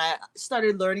about it. And I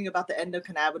started learning about the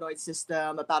endocannabinoid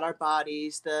system, about our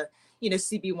bodies, the,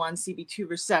 CB1, CB2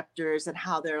 receptors, and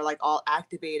how they're like all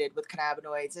activated with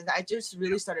cannabinoids. And I just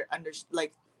really started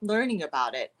learning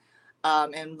about it,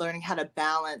 and learning how to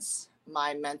balance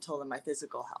my mental and my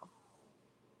physical health.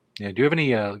 Yeah. Do you have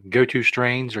any go-to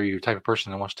strains, or are you the type of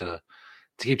person that wants to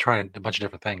keep trying a bunch of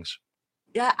different things?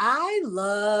 Yeah, I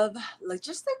love like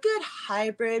just a good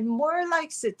hybrid, more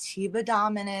like sativa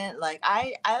dominant. Like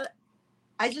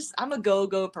I'm a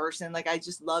go-go person. Like I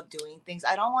just love doing things.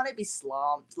 I don't want to be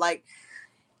slumped. Like,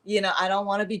 I don't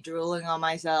want to be drooling on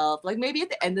myself. Like maybe at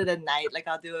the end of the night, like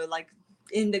I'll do it like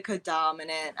indica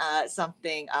dominant,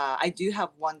 something. I do have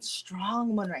one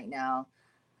strong one right now.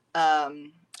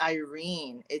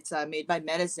 Irene. It's made by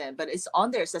Medicine, but it's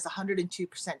on there. It says 102%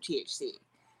 THC.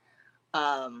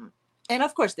 And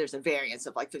of course there's a variance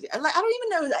of like 50. Like, I don't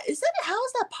even know how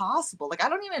is that possible? Like, I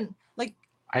don't even like,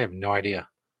 I have no idea.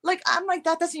 Like, I'm like,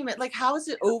 that doesn't even like, how is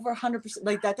it over 100%?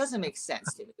 Like, that doesn't make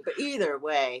sense to me, but either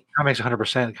way. That makes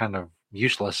 100% kind of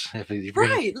useless.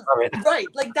 Right.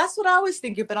 Like, that's what I was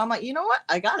thinking, but I'm like, you know what?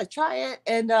 I got to try it.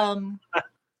 And,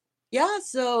 yeah,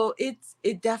 so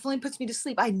it definitely puts me to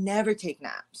sleep. I never take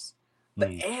naps. But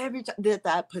every time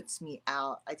that puts me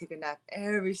out, I take a nap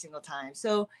every single time.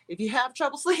 So if you have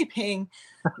trouble sleeping,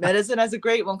 Medicine has a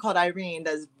great one called Irene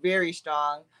that's very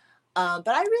strong. But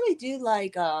I really do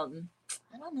like, I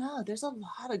don't know, there's a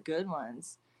lot of good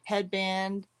ones.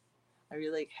 Headband. I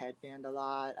really like Headband a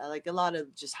lot. I like a lot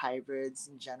of just hybrids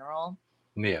in general.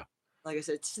 Yeah. Like I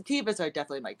said, sativas are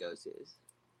definitely my go-tos.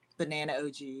 Banana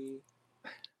OG.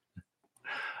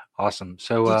 Awesome.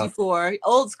 So GG4,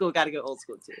 old school, got to go old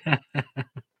school too.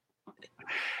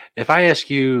 If I ask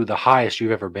you the highest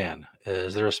you've ever been,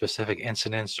 is there a specific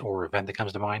incident or event that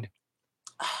comes to mind?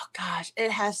 Oh gosh,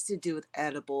 it has to do with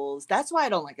edibles. That's why I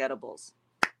don't like edibles.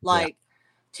 Like,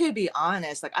 to be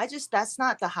honest, like that's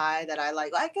not the high that I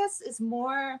like. I guess it's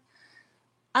more,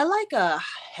 I like a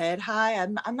head high.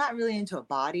 I'm not really into a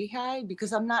body high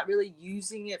because I'm not really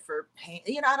using it for pain.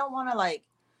 I don't want to like,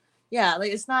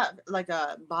 like it's not like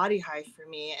a body high for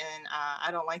me, and I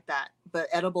don't like that. But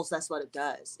edibles, that's what it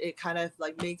does. It kind of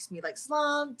like makes me like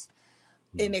slumped.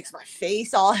 It makes my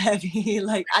face all heavy.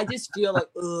 Like I just feel like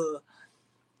ugh,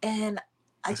 and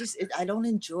I don't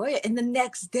enjoy it. And the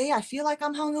next day, I feel like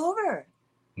I'm hungover.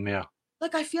 Yeah.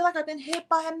 Like I feel like I've been hit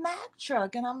by a Mack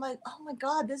truck, and I'm like, oh my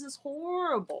god, this is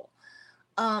horrible.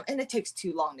 And it takes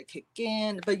too long to kick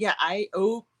in. But yeah, I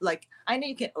know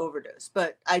you can overdose,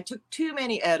 but I took too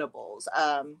many edibles.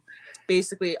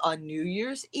 Basically on New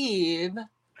Year's Eve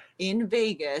in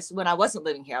Vegas, when I wasn't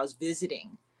living here, I was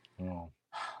visiting. Oh.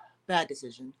 Bad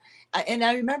decision. And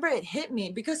I remember it hit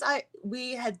me because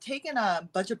we had taken a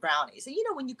bunch of brownies. And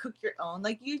when you cook your own,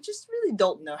 like you just really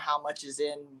don't know how much is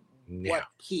in what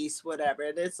piece, whatever.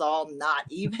 And it's all not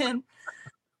even.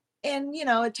 And,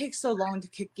 it takes so long to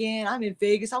kick in. I'm in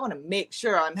Vegas. I want to make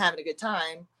sure I'm having a good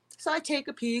time. So I take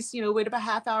a piece, wait about a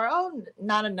half hour. Oh,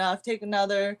 not enough. Take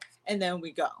another. And then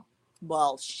we go.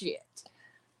 Well, shit.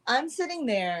 I'm sitting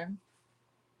there,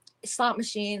 slot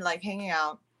machine, like hanging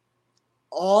out.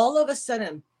 All of a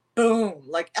sudden, boom.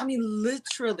 Like, I mean,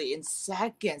 literally in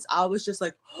seconds, I was just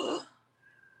like,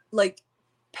 like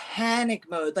panic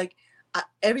mode. Like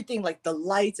everything, like the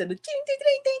lights and the ding, ding,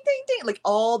 ding, ding, ding, ding. Like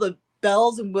all the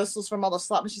bells and whistles from all the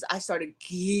slot machines, I started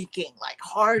geeking, like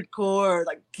hardcore,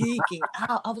 like geeking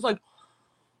out. I was like,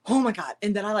 oh my God.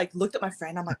 And then I like looked at my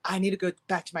friend. I'm like, I need to go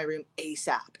back to my room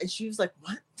ASAP. And she was like,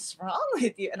 what's wrong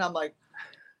with you? And I'm like,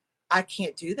 I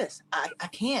can't do this. I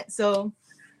can't. So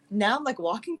now I'm like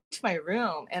walking to my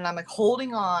room and I'm like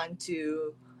holding on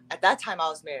to, at that time I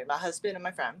was married, my husband and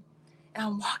my friend. And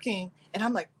I'm walking and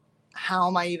I'm like, how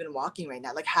am I even walking right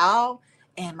now? Like, how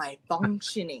am I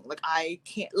functioning? Like, I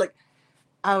can't, like,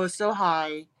 I was so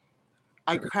high.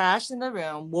 I crashed in the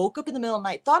room, woke up in the middle of the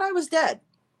night, thought I was dead.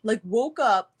 Like, woke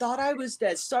up, thought I was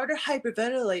dead, started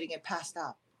hyperventilating and passed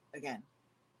out again.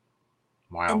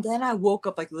 Wow. And then I woke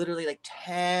up like literally like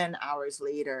 10 hours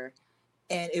later,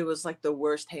 and it was like the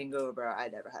worst hangover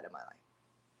I'd ever had in my life.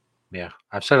 Yeah,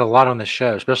 I've said a lot on this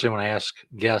show, especially when I ask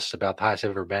guests about the highest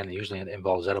I've ever been. Usually it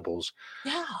involves edibles.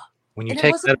 Yeah. When you And it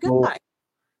take wasn't a good edible, night.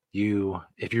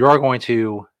 if you are going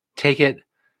to take it,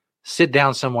 sit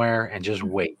down somewhere and just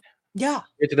wait. Yeah.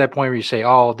 Get to that point where you say,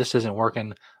 "Oh, this isn't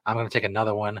working. I'm going to take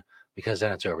another one," because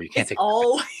then it's over. You can't It's take.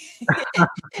 always,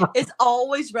 it's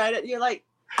always right at, you're like,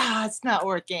 it's not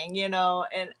working, you know,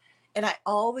 and I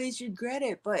always regret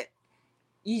it, but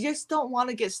you just don't want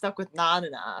to get stuck with not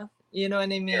enough. You know what I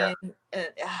mean? Yeah. And,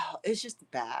 it's just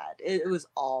bad. It was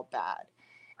all bad.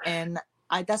 And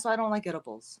that's why I don't like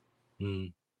edibles.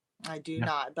 Mm. I do Yeah.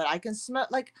 not, but I can smoke,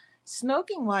 like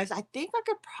smoking wise, I think I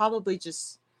could probably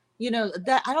just, you know,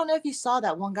 that, I don't know if you saw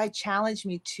that one guy challenged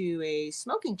me to a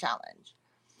smoking challenge.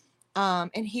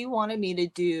 And he wanted me to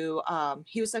do,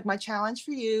 he was like, my challenge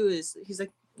for you is, he's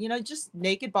like, you know, just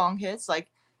naked bong hits, like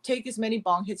take as many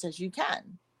bong hits as you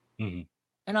can. Mhm.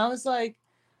 And I was like,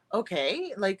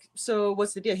 okay, like, so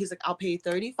what's the deal? He's like, I'll pay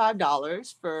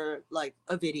 $35 for like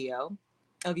a video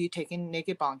of you taking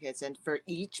naked bong hits. And for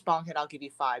each bong hit, I'll give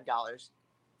you $5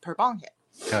 per bong hit.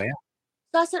 Oh, yeah.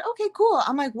 So I said, okay, cool.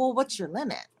 I'm like, well, what's your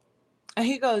limit? And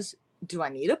he goes, do I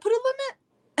need to put a limit?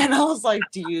 And I was like,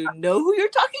 do you know who you're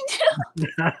talking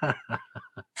to?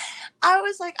 I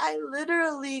was like, I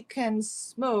literally can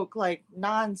smoke like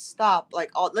nonstop,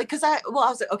 like all, like, cause I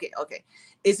was like, okay,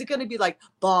 is it gonna be like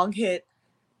bong hit,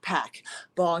 pack,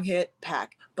 bong hit,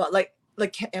 pack, but like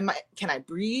can I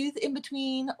breathe in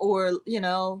between, or you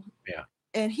know? Yeah.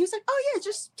 And he was like, oh yeah,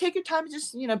 just take your time,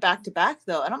 just you know, back to back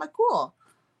though. And I'm like, cool.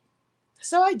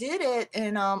 So I did it,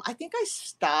 and I think I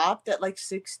stopped at like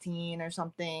 16 or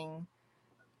something.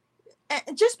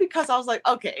 And just because I was like,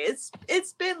 okay,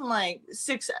 it's been like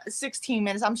 16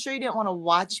 minutes. I'm sure you didn't want to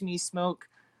watch me smoke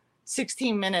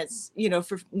 16 minutes, you know,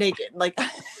 for naked. Like,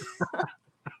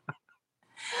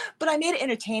 but I made it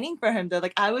entertaining for him though.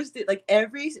 Like like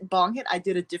every bong hit, I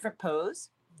did a different pose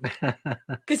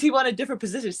because he wanted different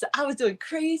positions. So I was doing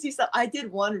crazy stuff. I did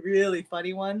one really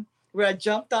funny one where I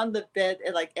jumped on the bed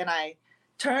and I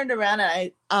turned around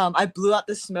and I blew out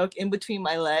the smoke in between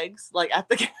my legs, like at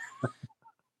the.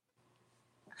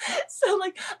 So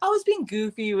like I was being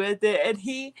goofy with it, and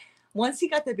once he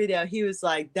got the video, he was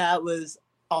like, that was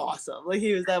awesome. Like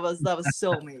that was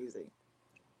so amazing.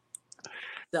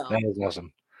 So That is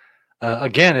awesome.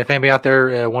 Again, if anybody out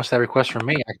there wants that request from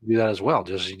me, I can do that as well.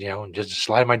 Just just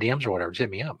slide my DMs or whatever. Just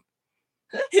hit me up.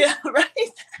 yeah, right.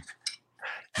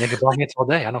 Naked bong hits all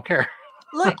day. I don't care.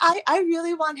 Like I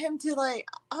really want him to I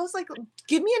was like,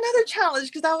 give me another challenge,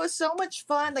 because that was so much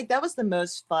fun. Like that was the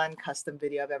most fun custom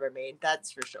video I've ever made.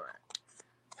 That's for sure.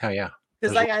 Hell yeah.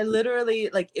 Because like I literally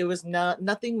it was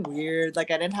nothing weird. Like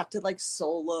I didn't have to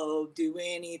solo do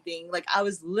anything. Like I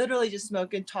was literally just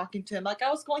smoking, talking to him. Like I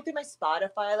was going through my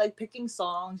Spotify, like picking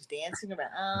songs, dancing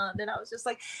around. Then I was just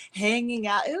hanging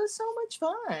out. It was so much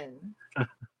fun.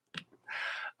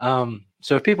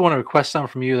 So if people want to request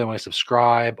something from you, they want to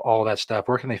subscribe, all that stuff,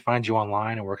 where can they find you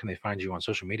online, and where can they find you on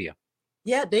social media?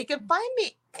 Yeah, they can find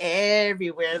me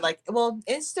everywhere.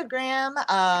 Instagram,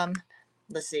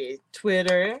 let's see,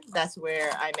 Twitter, that's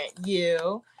where I met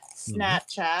you,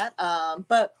 Snapchat.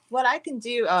 But what I can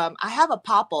do, I have a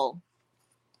Popl,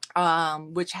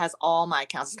 which has all my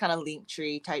accounts. It's kind of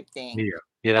Linktree type thing.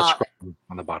 Yeah, that's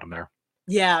on the bottom there.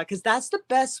 Yeah, because that's the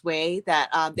best way that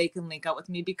they can link up with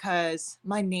me, because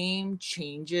my name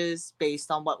changes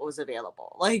based on what was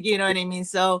available. You know what I mean?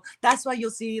 So that's why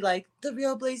you'll see The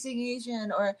Real Blazing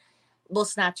Asian, or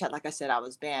Snapchat, like I said, I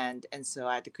was banned. And so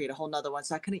I had to create a whole nother one.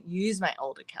 So I couldn't use my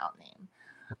old account name.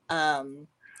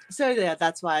 So yeah,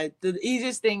 that's why the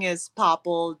easiest thing is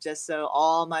Popl, just so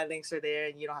all my links are there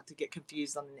and you don't have to get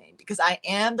confused on the name, because I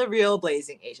am The Real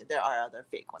Blazing Asian. There are other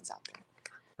fake ones out there.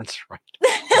 That's right.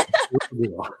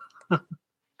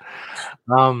 I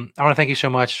want to thank you so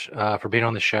much for being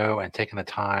on the show and taking the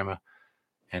time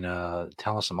and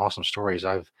telling us some awesome stories.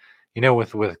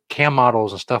 with cam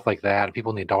models and stuff like that, people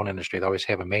in the adult industry, they always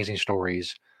have amazing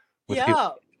stories with people Yeah.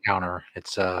 they encounter.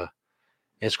 It's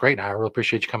great. I really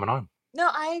appreciate you coming on. No,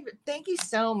 I thank you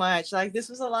so much. Like, this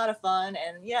was a lot of fun.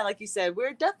 And yeah, like you said,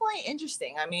 we're definitely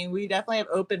interesting. I mean, we definitely have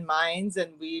open minds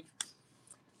and we've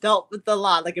dealt with a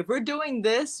lot. Like, if we're doing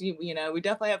this, you know, we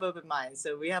definitely have open minds.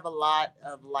 So we have a lot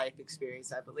of life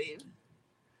experience, I believe.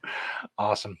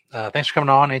 Awesome. Thanks for coming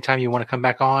on. Anytime you want to come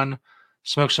back on,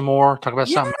 smoke some more, talk about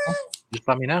something else, just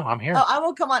let me know. I'm here. Oh, I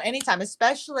will come on anytime,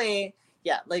 especially,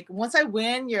 like once I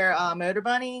win your Motor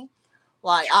Bunny,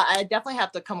 like I definitely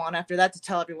have to come on after that to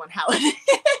tell everyone how it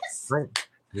is. Great.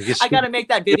 I got to make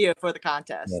that video for the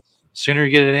contest. The sooner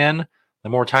you get it in, the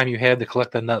more time you have to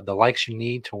collect the likes you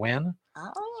need to win.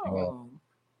 Oh.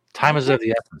 Time is of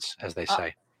the essence, as they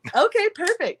say. Okay,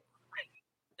 perfect.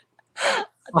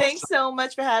 Thanks so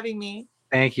much for having me.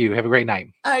 Thank you. Have a great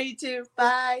night. All right, you too.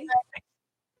 Bye.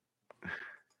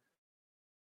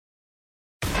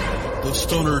 The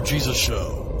Stoner Jesus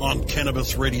Show on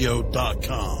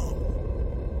CannabisRadio.com.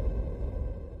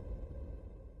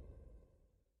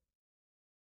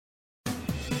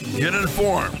 Get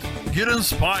informed, get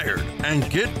inspired, and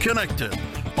get connected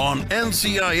on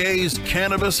NCIA's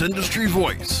Cannabis Industry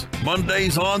Voice.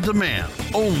 Mondays on demand,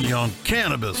 only on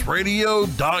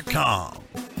CannabisRadio.com.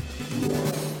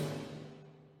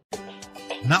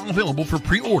 Now available for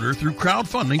pre-order through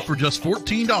crowdfunding for just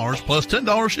 $14 plus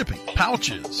 $10 shipping.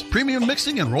 Pouches, premium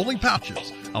mixing and rolling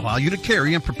pouches, allow you to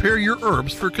carry and prepare your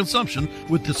herbs for consumption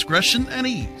with discretion and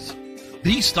ease.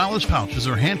 These stylish pouches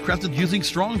are handcrafted using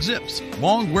strong zips,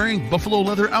 long-wearing buffalo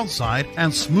leather outside,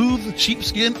 and smooth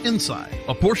sheepskin inside.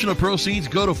 A portion of proceeds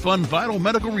go to fund vital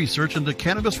medical research into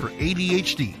cannabis for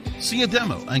ADHD. See a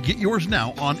demo and get yours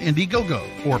now on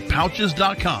Indiegogo or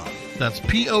Pouches.com. That's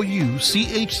POUCHZ.com.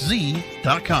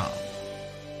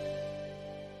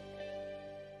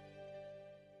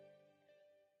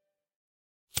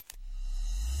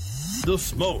 The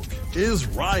smoke is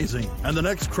rising, and the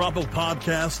next crop of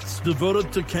podcasts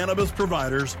devoted to cannabis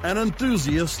providers and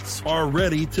enthusiasts are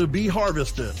ready to be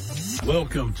harvested.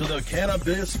 Welcome to the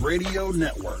Cannabis Radio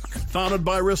Network, founded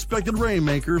by respected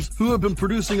rainmakers who have been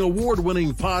producing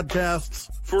award-winning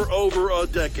podcasts for over a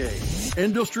decade.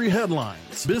 Industry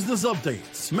headlines, business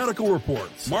updates, medical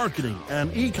reports, marketing,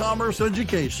 and e-commerce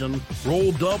education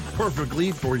rolled up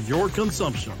perfectly for your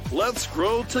consumption. Let's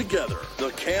grow together.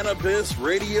 The Cannabis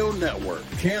Radio Network.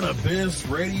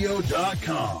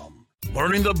 CannabisRadio.com.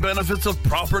 Learning the benefits of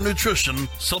proper nutrition,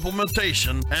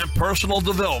 supplementation, and personal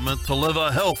development to live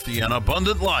a healthy and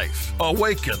abundant life.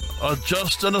 Awaken,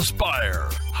 adjust, and aspire.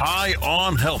 High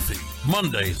on Healthy.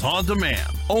 Mondays on demand.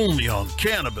 Only on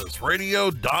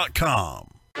CannabisRadio.com.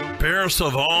 Bear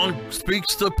Savong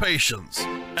speaks to patients,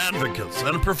 advocates,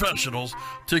 and professionals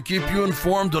to keep you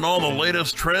informed on all the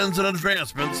latest trends and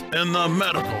advancements in the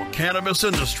medical cannabis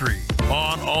industry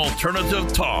on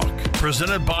Alternative Talk,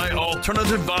 presented by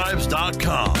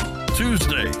AlternativeVibes.com.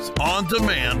 Tuesdays on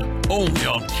demand, only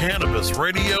on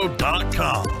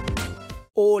CannabisRadio.com.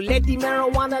 Oh, let the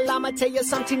marijuana llama tell you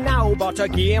something now about a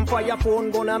game for your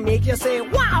phone gonna make you say,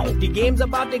 wow! The game's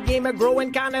about the game of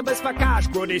growing cannabis for cash.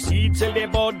 Grow the seeds, sell the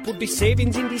bud, put the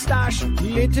savings in the stash.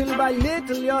 Little by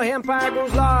little, your empire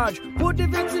grows large. Put the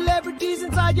big celebrities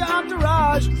inside your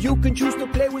entourage. You can choose to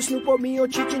play with Snoop or me or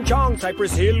Cheech and Chong,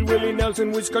 Cypress Hill, Willie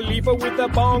Nelson, Wiz Khalifa with a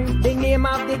bong. The name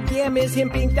of the game is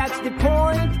Hemp Inc., that's the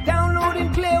point. Download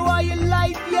and play while you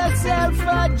light yourself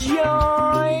a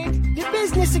joint. The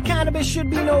business of cannabis should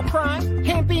be no crime.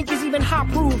 Hemp Inc. is even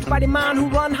hot-proofed by the man who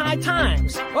run High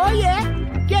Times. Oh yeah?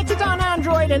 Get it on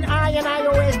Android and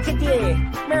iOS today.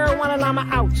 Marijuana llama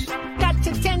out. Got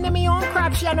to tend to me own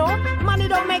crops, you know. Money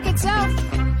don't make itself.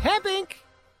 Hemp Inc.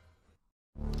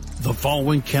 The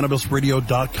following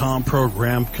CannabisRadio.com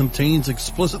program contains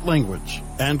explicit language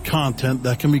and content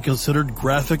that can be considered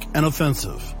graphic and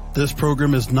offensive. This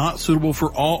program is not suitable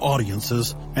for all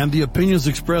audiences, and the opinions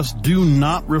expressed do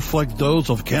not reflect those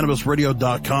of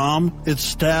CannabisRadio.com, its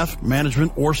staff,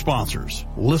 management, or sponsors.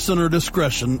 Listener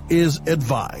discretion is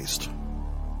advised.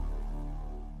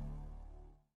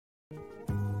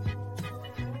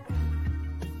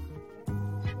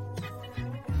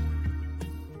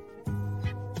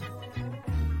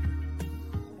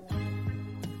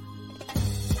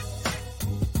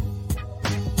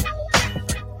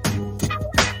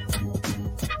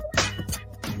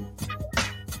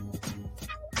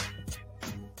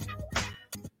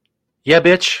 Yeah,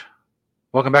 bitch.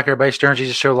 Welcome back, everybody. Stoner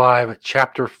Jesus Show Live,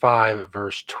 Chapter 5,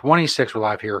 Verse 26. We're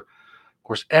live here, of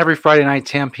course, every Friday night,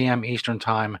 10 p.m. Eastern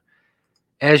Time.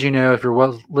 As you know, if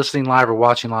you're listening live or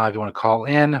watching live, you want to call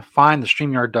in, find the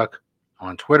StreamYard Duck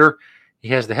on Twitter. He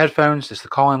has the headphones. It's the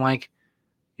call-in link.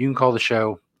 You can call the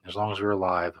show as long as we're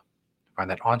live. Find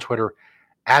that on Twitter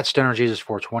at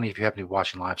StonerJesus420 if you happen to be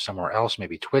watching live somewhere else,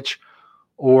 maybe Twitch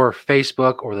or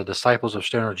Facebook or the Disciples of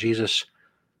Stoner Jesus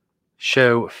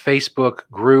Show Facebook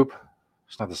group.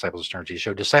 It's not Disciples of Stoner Jesus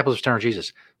Show, Disciples of Stoner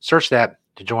Jesus. Search that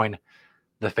to join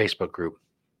the Facebook group.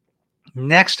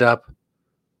 Next up,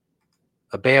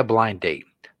 a bad blind date.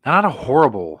 Now, not a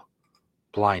horrible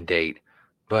blind date,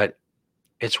 but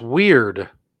it's weird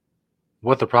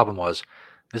what the problem was.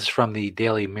 This is from the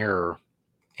Daily Mirror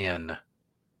in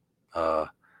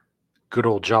good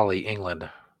old jolly England.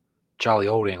 Jolly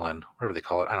old England. Whatever they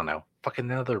call it. I don't know. Fucking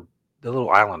the little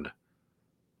island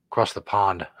across the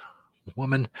pond.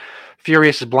 Woman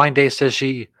furious as blind date says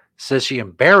she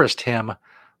embarrassed him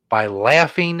by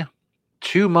laughing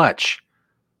too much.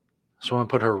 This woman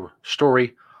put her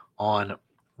story on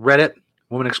Reddit.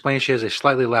 Woman explains she has a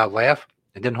slightly loud laugh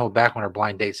and didn't hold back when her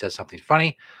blind date said something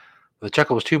funny. The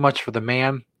chuckle was too much for the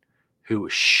man who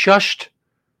shushed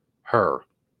her.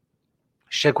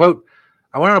 She said, quote,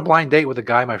 I went on a blind date with a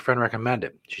guy my friend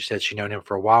recommended. She said she'd known him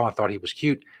for a while and thought he was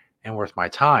cute and worth my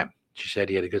time. She said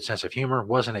he had a good sense of humor,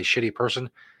 wasn't a shitty person,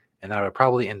 and that I would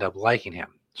probably end up liking him.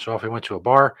 So off we went to a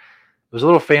bar. It was a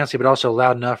little fancy, but also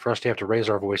loud enough for us to have to raise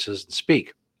our voices and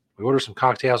speak. We ordered some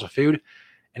cocktails and food,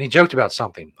 and he joked about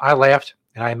something. I laughed,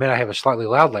 and I admit I have a slightly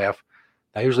loud laugh.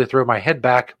 I usually throw my head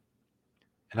back,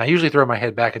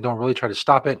 and don't really try to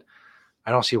stop it.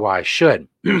 I don't see why I should.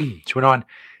 She went on.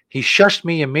 He shushed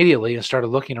me immediately and started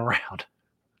looking around.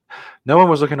 No one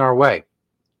was looking our way.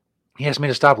 He asked me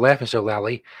to stop laughing so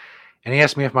loudly, and he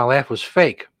asked me if my laugh was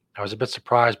fake. I was a bit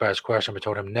surprised by his question, but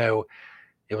told him no,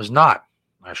 it was not.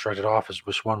 I shrugged it off as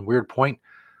just one weird point.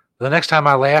 But the next time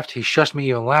I laughed, he shushed me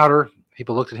even louder.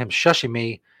 People looked at him shushing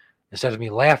me instead of me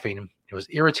laughing. It was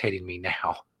irritating me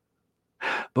now.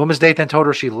 The woman's date then told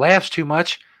her she laughs too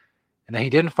much and that he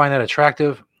didn't find that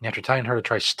attractive. And after telling her to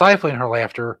try stifling her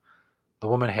laughter, the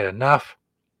woman had enough.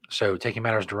 So taking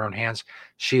matters into her own hands,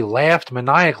 she laughed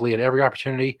maniacally at every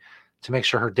opportunity to make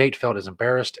sure her date felt as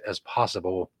embarrassed as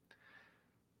possible.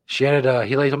 She added,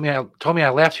 he told me I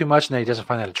laugh too much and that he doesn't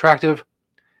find that attractive.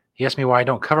 He asked me why I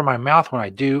don't cover my mouth when I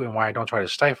do and why I don't try to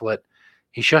stifle it.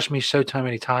 He shushed me so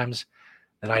many times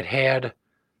that I'd had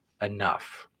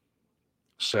enough.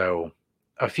 So,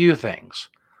 a few things.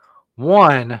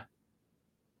 One,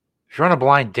 if you're on a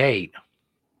blind date,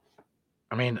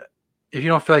 I mean, if you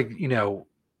don't feel like,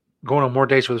 going on more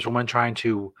dates with this woman,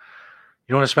 you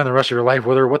want to spend the rest of your life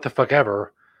with her, what the fuck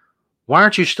ever, why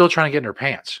aren't you still trying to get in her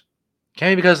pants?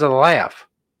 Can't be because of the laugh.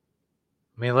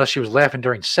 I mean, unless she was laughing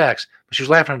during sex, but she was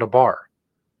laughing at a bar.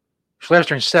 If she laughs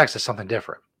during sex, that's something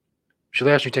different. If she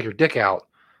laughs when you take your dick out,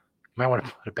 you might want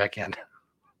to put it back in.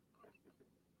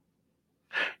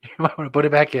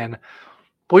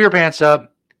 Pull your pants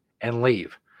up, and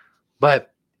leave.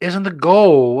 But isn't the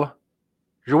goal,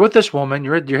 you're with this woman,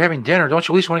 you're having dinner, don't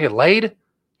you at least want to get laid?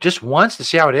 Just once to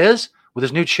see how it is with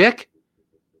this new chick?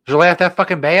 Does her laugh that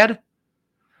fucking bad?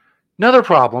 Another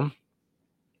problem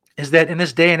is that in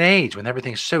this day and age, when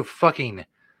everything's so fucking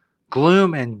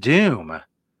gloom and doom,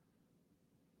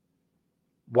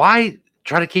 why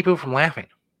try to keep people from laughing?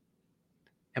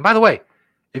 And by the way,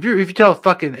 if you tell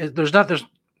fucking,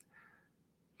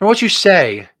 for what you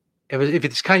say, if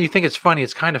it's kind of, you think it's funny,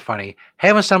 it's kind of funny.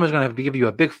 Having someone's going to give you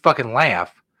a big fucking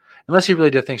laugh, unless he really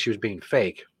did think she was being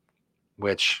fake,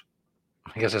 which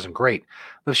I guess isn't great.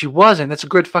 But if she wasn't, that's a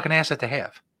good fucking asset to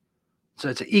have. So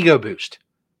it's an ego boost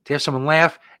to have someone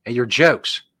laugh at your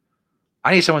jokes.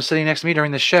 I need someone sitting next to me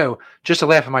during this show just to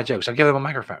laugh at my jokes. I'll give them a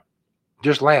microphone.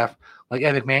 Just laugh like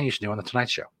Ed McMahon used to do on The Tonight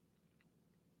Show.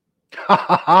 Ha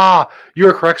ha ha!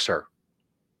 You're correct, sir.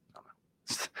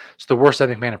 It's the worst Ed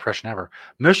McMahon impression ever.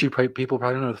 Most of you people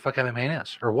probably don't know who the fuck Ed McMahon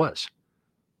is or was.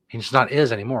 He's not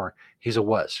is anymore. He's a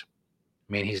was.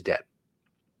 I mean, he's dead.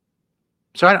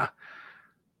 So I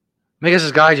guess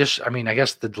this guy I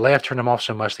guess the laugh turned him off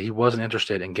so much that he wasn't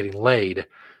interested in getting laid.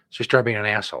 So he started being an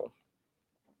asshole.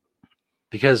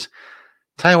 Because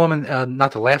telling a woman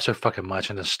not to laugh so fucking much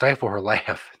and to stifle her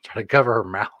laugh, try to cover her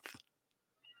mouth.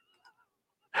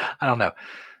 I don't know.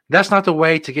 That's not the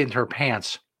way to get into her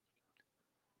pants,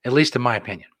 at least in my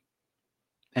opinion.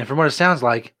 And from what it sounds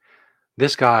like,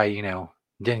 this guy,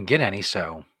 didn't get any,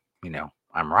 so,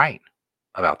 I'm right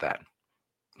about that.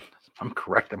 I'm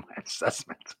correct in my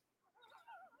assessment.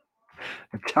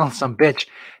 I'm telling some bitch,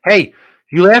 hey,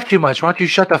 you laugh too much. Why don't you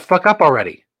shut the fuck up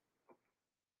already?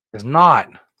 It's not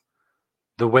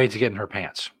the way to get in her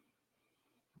pants.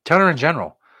 Tell her in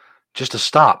general just to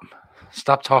stop.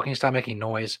 Stop talking. Stop making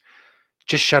noise.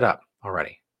 Just shut up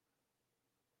already.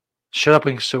 Shut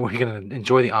up so we can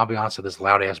enjoy the ambiance of this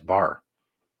loud-ass bar.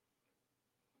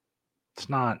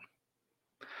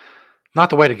 It's not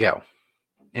the way to go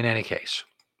in any case.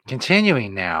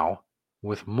 Continuing now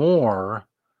with more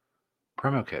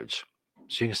promo codes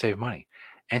so you can save money.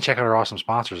 And check out our awesome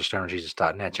sponsors at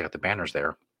stonerjesus.net. Check out the banners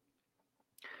there.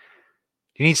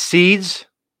 You need seeds.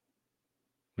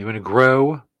 You want to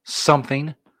grow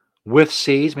something with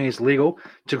seeds. Maybe it's legal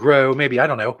to grow, maybe, I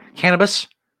don't know, cannabis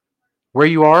where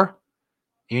you are.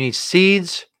 You need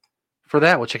seeds for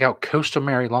that. Well, check out Coastal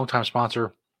Mary, longtime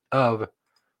sponsor of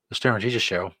the Stoner Jesus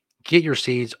Show. Get your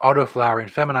seeds, auto-flowering,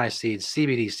 feminized seeds,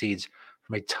 CBD seeds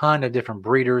from a ton of different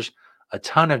breeders, a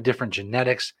ton of different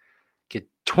genetics. Get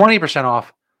 20%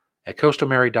 off at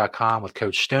coastalmary.com with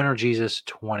code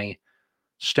StonerJesus20.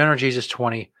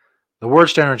 StonerJesus20. The word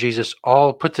Stoner Jesus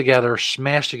all put together,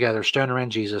 smashed together, Stoner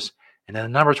and Jesus, and then the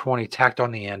number 20 tacked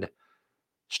on the end,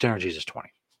 StonerJesus20.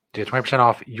 To get 20%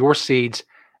 off your seeds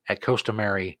at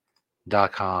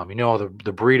coastalmary.com. You know all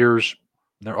the breeders,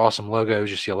 their awesome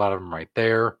logos. You see a lot of them right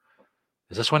there.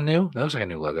 Is this one new? That looks like a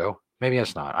new logo. Maybe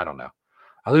it's not. I don't know.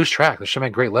 I lose track. There's so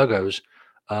many great logos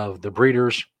of the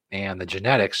breeders and the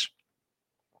genetics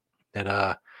that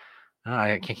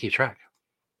I can't keep track.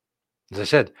 As I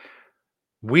said,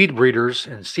 weed breeders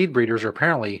and seed breeders are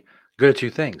apparently good at two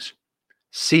things: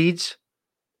 seeds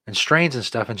and strains and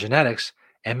stuff and genetics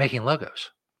and making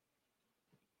logos.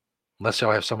 Unless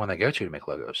they'll have someone they go to make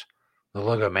logos. The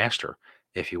logo master,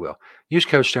 if you will. Use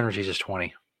code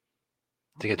StonerJesus20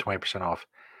 to get 20% off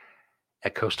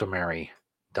at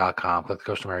coastalmary.com. Click the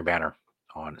Coastal Mary banner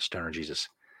on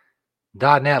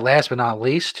stonerjesus.net. Last but not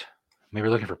least, maybe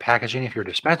you're looking for packaging. If you're a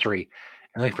dispensary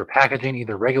and looking for packaging,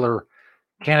 either regular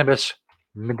cannabis,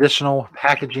 medicinal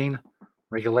packaging,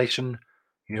 regulation,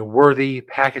 worthy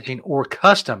packaging, or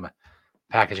custom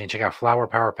packaging, check out Flower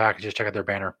Power Packages. Check out their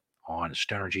banner on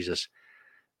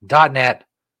stonerjesus.net.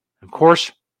 Of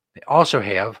course, they also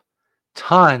have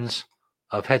tons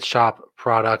of head shop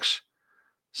products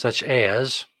such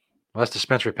as, well, that's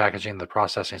dispensary packaging, the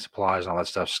processing supplies and all that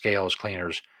stuff, scales,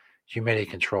 cleaners, humidity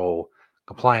control,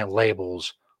 compliant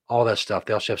labels, all that stuff.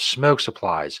 They also have smoke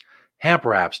supplies, hemp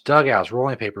wraps, dugouts,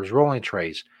 rolling papers, rolling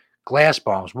trays, glass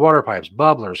bombs, water pipes,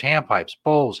 bubblers, hand pipes,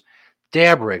 bowls,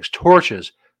 dab rigs,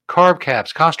 torches, carb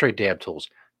caps, concentrate dab tools,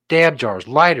 dab jars,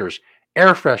 lighters,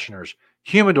 air fresheners,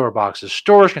 humidor boxes,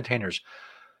 storage containers,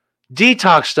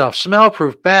 detox stuff,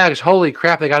 smell-proof bags. Holy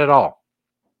crap, they got it all.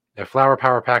 They're Flower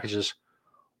Power Packages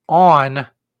on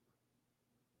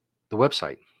the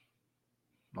website,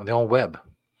 on the old web.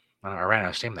 I ran out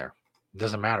of steam there. It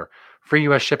doesn't matter. Free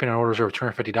U.S. shipping on orders over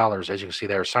 $250, as you can see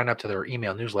there. Sign up to their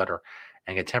email newsletter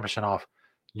and get 10% off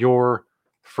your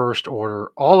first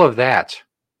order. All of that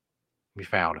can be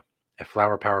found at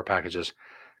Flower Power Packages.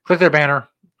 Click their banner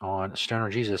on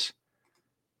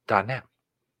stonerjesus.net.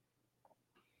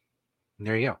 And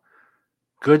there you go.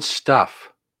 Good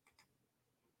stuff.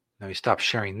 Now we stop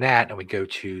sharing that and we go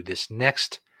to this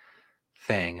next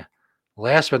thing.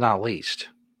 Last but not least,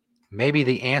 maybe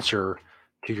the answer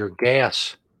to your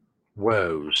gas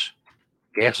woes.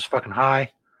 Gas is fucking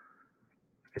high.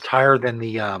 It's higher than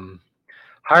the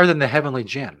Heavenly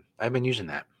Gin. I've been using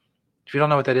that. If you don't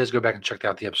know what that is, go back and check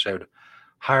out the episode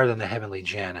Higher Than the Heavenly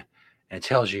Gin, and it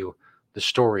tells you the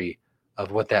story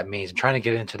of what that means. I'm trying to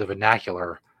get into the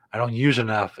vernacular. I don't use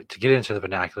enough to get into the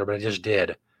vernacular, but I just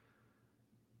did.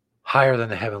 Higher Than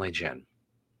the Heavenly Gin.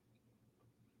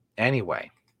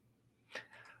 Anyway,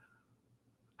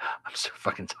 I'm so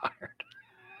fucking tired.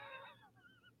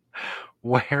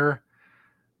 What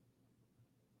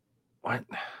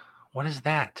is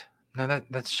that? No,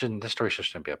 that story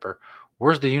shouldn't be up there.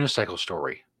 Where's the unicycle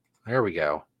story? There we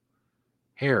go.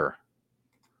 Here.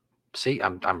 See,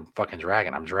 I'm fucking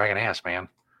dragging. I'm dragging ass, man.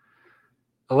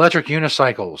 Electric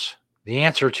unicycles. The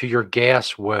answer to your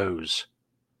gas woes.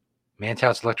 Man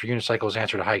touts electric unicycles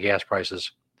answer to high gas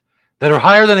prices that are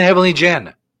higher than the Heavenly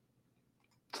Gin.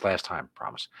 It's last time,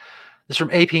 promise. This is from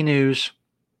AP News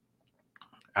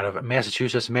out of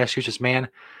Massachusetts. Massachusetts man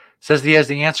says he has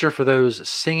the answer for those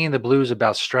singing the blues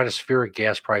about stratospheric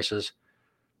gas prices.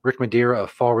 Rick Madeira of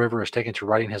Fall River has taken to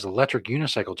riding his electric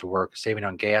unicycle to work, saving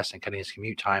on gas and cutting his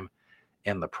commute time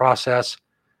in the process.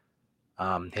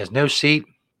 He has no seat.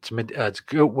 It's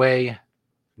Gotway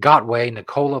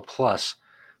Nicola Plus.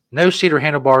 No seat or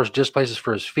handlebars, just places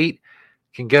for his feet.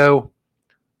 Can go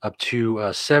up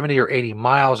to 70 or 80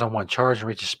 miles on one charge and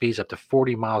reaches speeds up to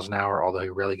 40 miles an hour, although he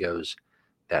rarely goes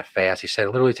that fast. He said,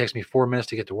 it literally takes me 4 minutes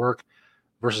to get to work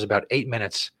versus about 8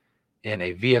 minutes in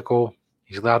a vehicle.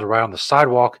 He's allowed to ride on the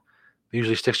sidewalk. He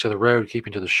usually sticks to the road,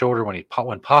 keeping to the shoulder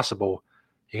when possible.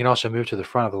 He can also move to the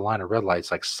front of the line of red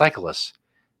lights like cyclists,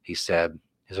 he said.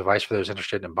 His advice for those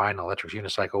interested in buying an electric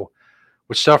unicycle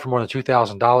which sell for more than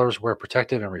 $2,000. Wear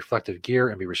protective and reflective gear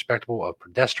and be respectable of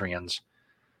pedestrians.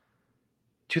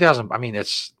 $2,000. I mean,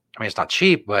 it's not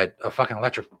cheap, but a fucking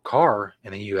electric car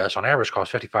in the U.S. on average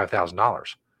costs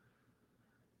 $55,000.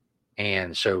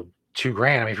 And so $2,000.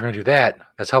 I mean, if you're going to do that,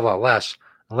 that's a hell of a lot less.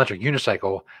 An electric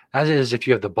unicycle, as is, if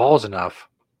you have the balls enough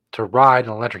to ride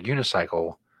an electric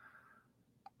unicycle,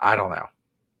 I don't know.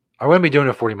 I wouldn't be doing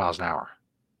it 40 miles an hour.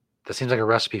 That seems like a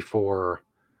recipe for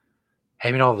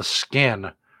having all the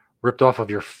skin ripped off of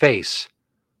your face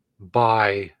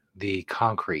by the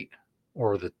concrete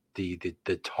or the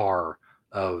tar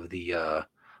of the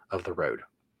road.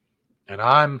 And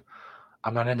I'm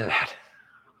not into that.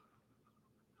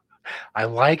 I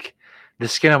like the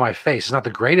skin on my face. It's not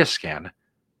the greatest skin.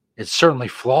 It's certainly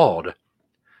flawed,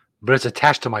 but it's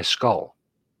attached to my skull.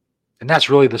 And that's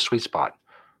really the sweet spot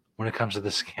when it comes to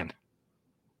the skin.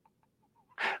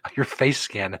 Your face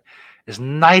skin is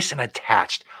nice and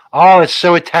attached. Oh, it's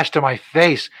so attached to my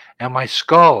face and my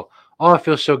skull. Oh, it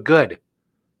feels so good.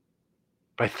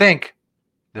 But I think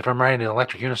that if I'm riding an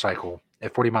electric unicycle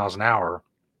at 40 miles an hour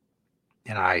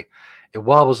and it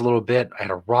wobbles a little bit, I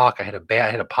hit a rock, I hit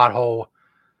a pothole,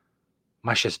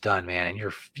 my shit's done, man. And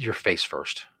your face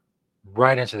first,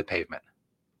 right into the pavement.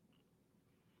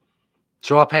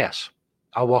 So I'll pass.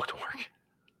 I'll walk to work.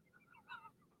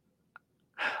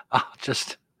 I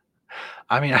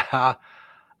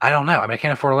don't know. I mean, I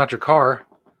can't afford an electric car.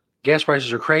 Gas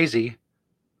prices are crazy.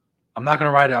 I'm not going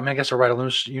to ride it. I mean, I guess I'll ride a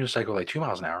unicycle like 2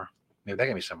 miles an hour. Maybe that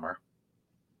get me somewhere.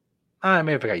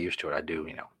 Maybe if I got used to it, I'd do,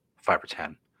 5 or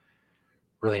 10.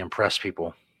 Really impress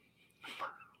people.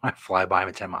 I fly by him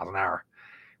at 10 miles an hour.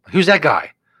 Who's that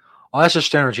guy? Oh, that's just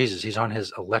Stoner Jesus. He's on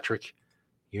his electric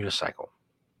unicycle.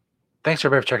 Thanks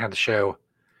everybody for checking out the show.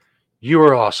 You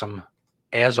are awesome.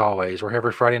 As always, we're here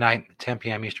every Friday night, 10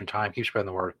 p.m. Eastern Time. Keep spreading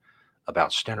the word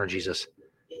about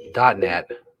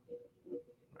stonerjesus.net.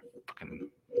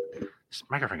 This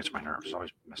microphone gets my nerves. It's always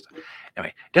messed up.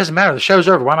 Anyway, it doesn't matter. The show's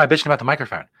over. Why am I bitching about the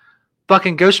microphone?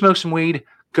 Fucking go smoke some weed.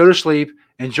 Go to sleep.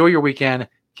 Enjoy your weekend.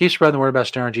 Keep spreading the word about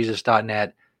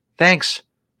stonerjesus.net. Thanks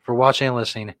for watching and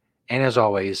listening. And as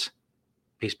always,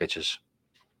 peace, bitches.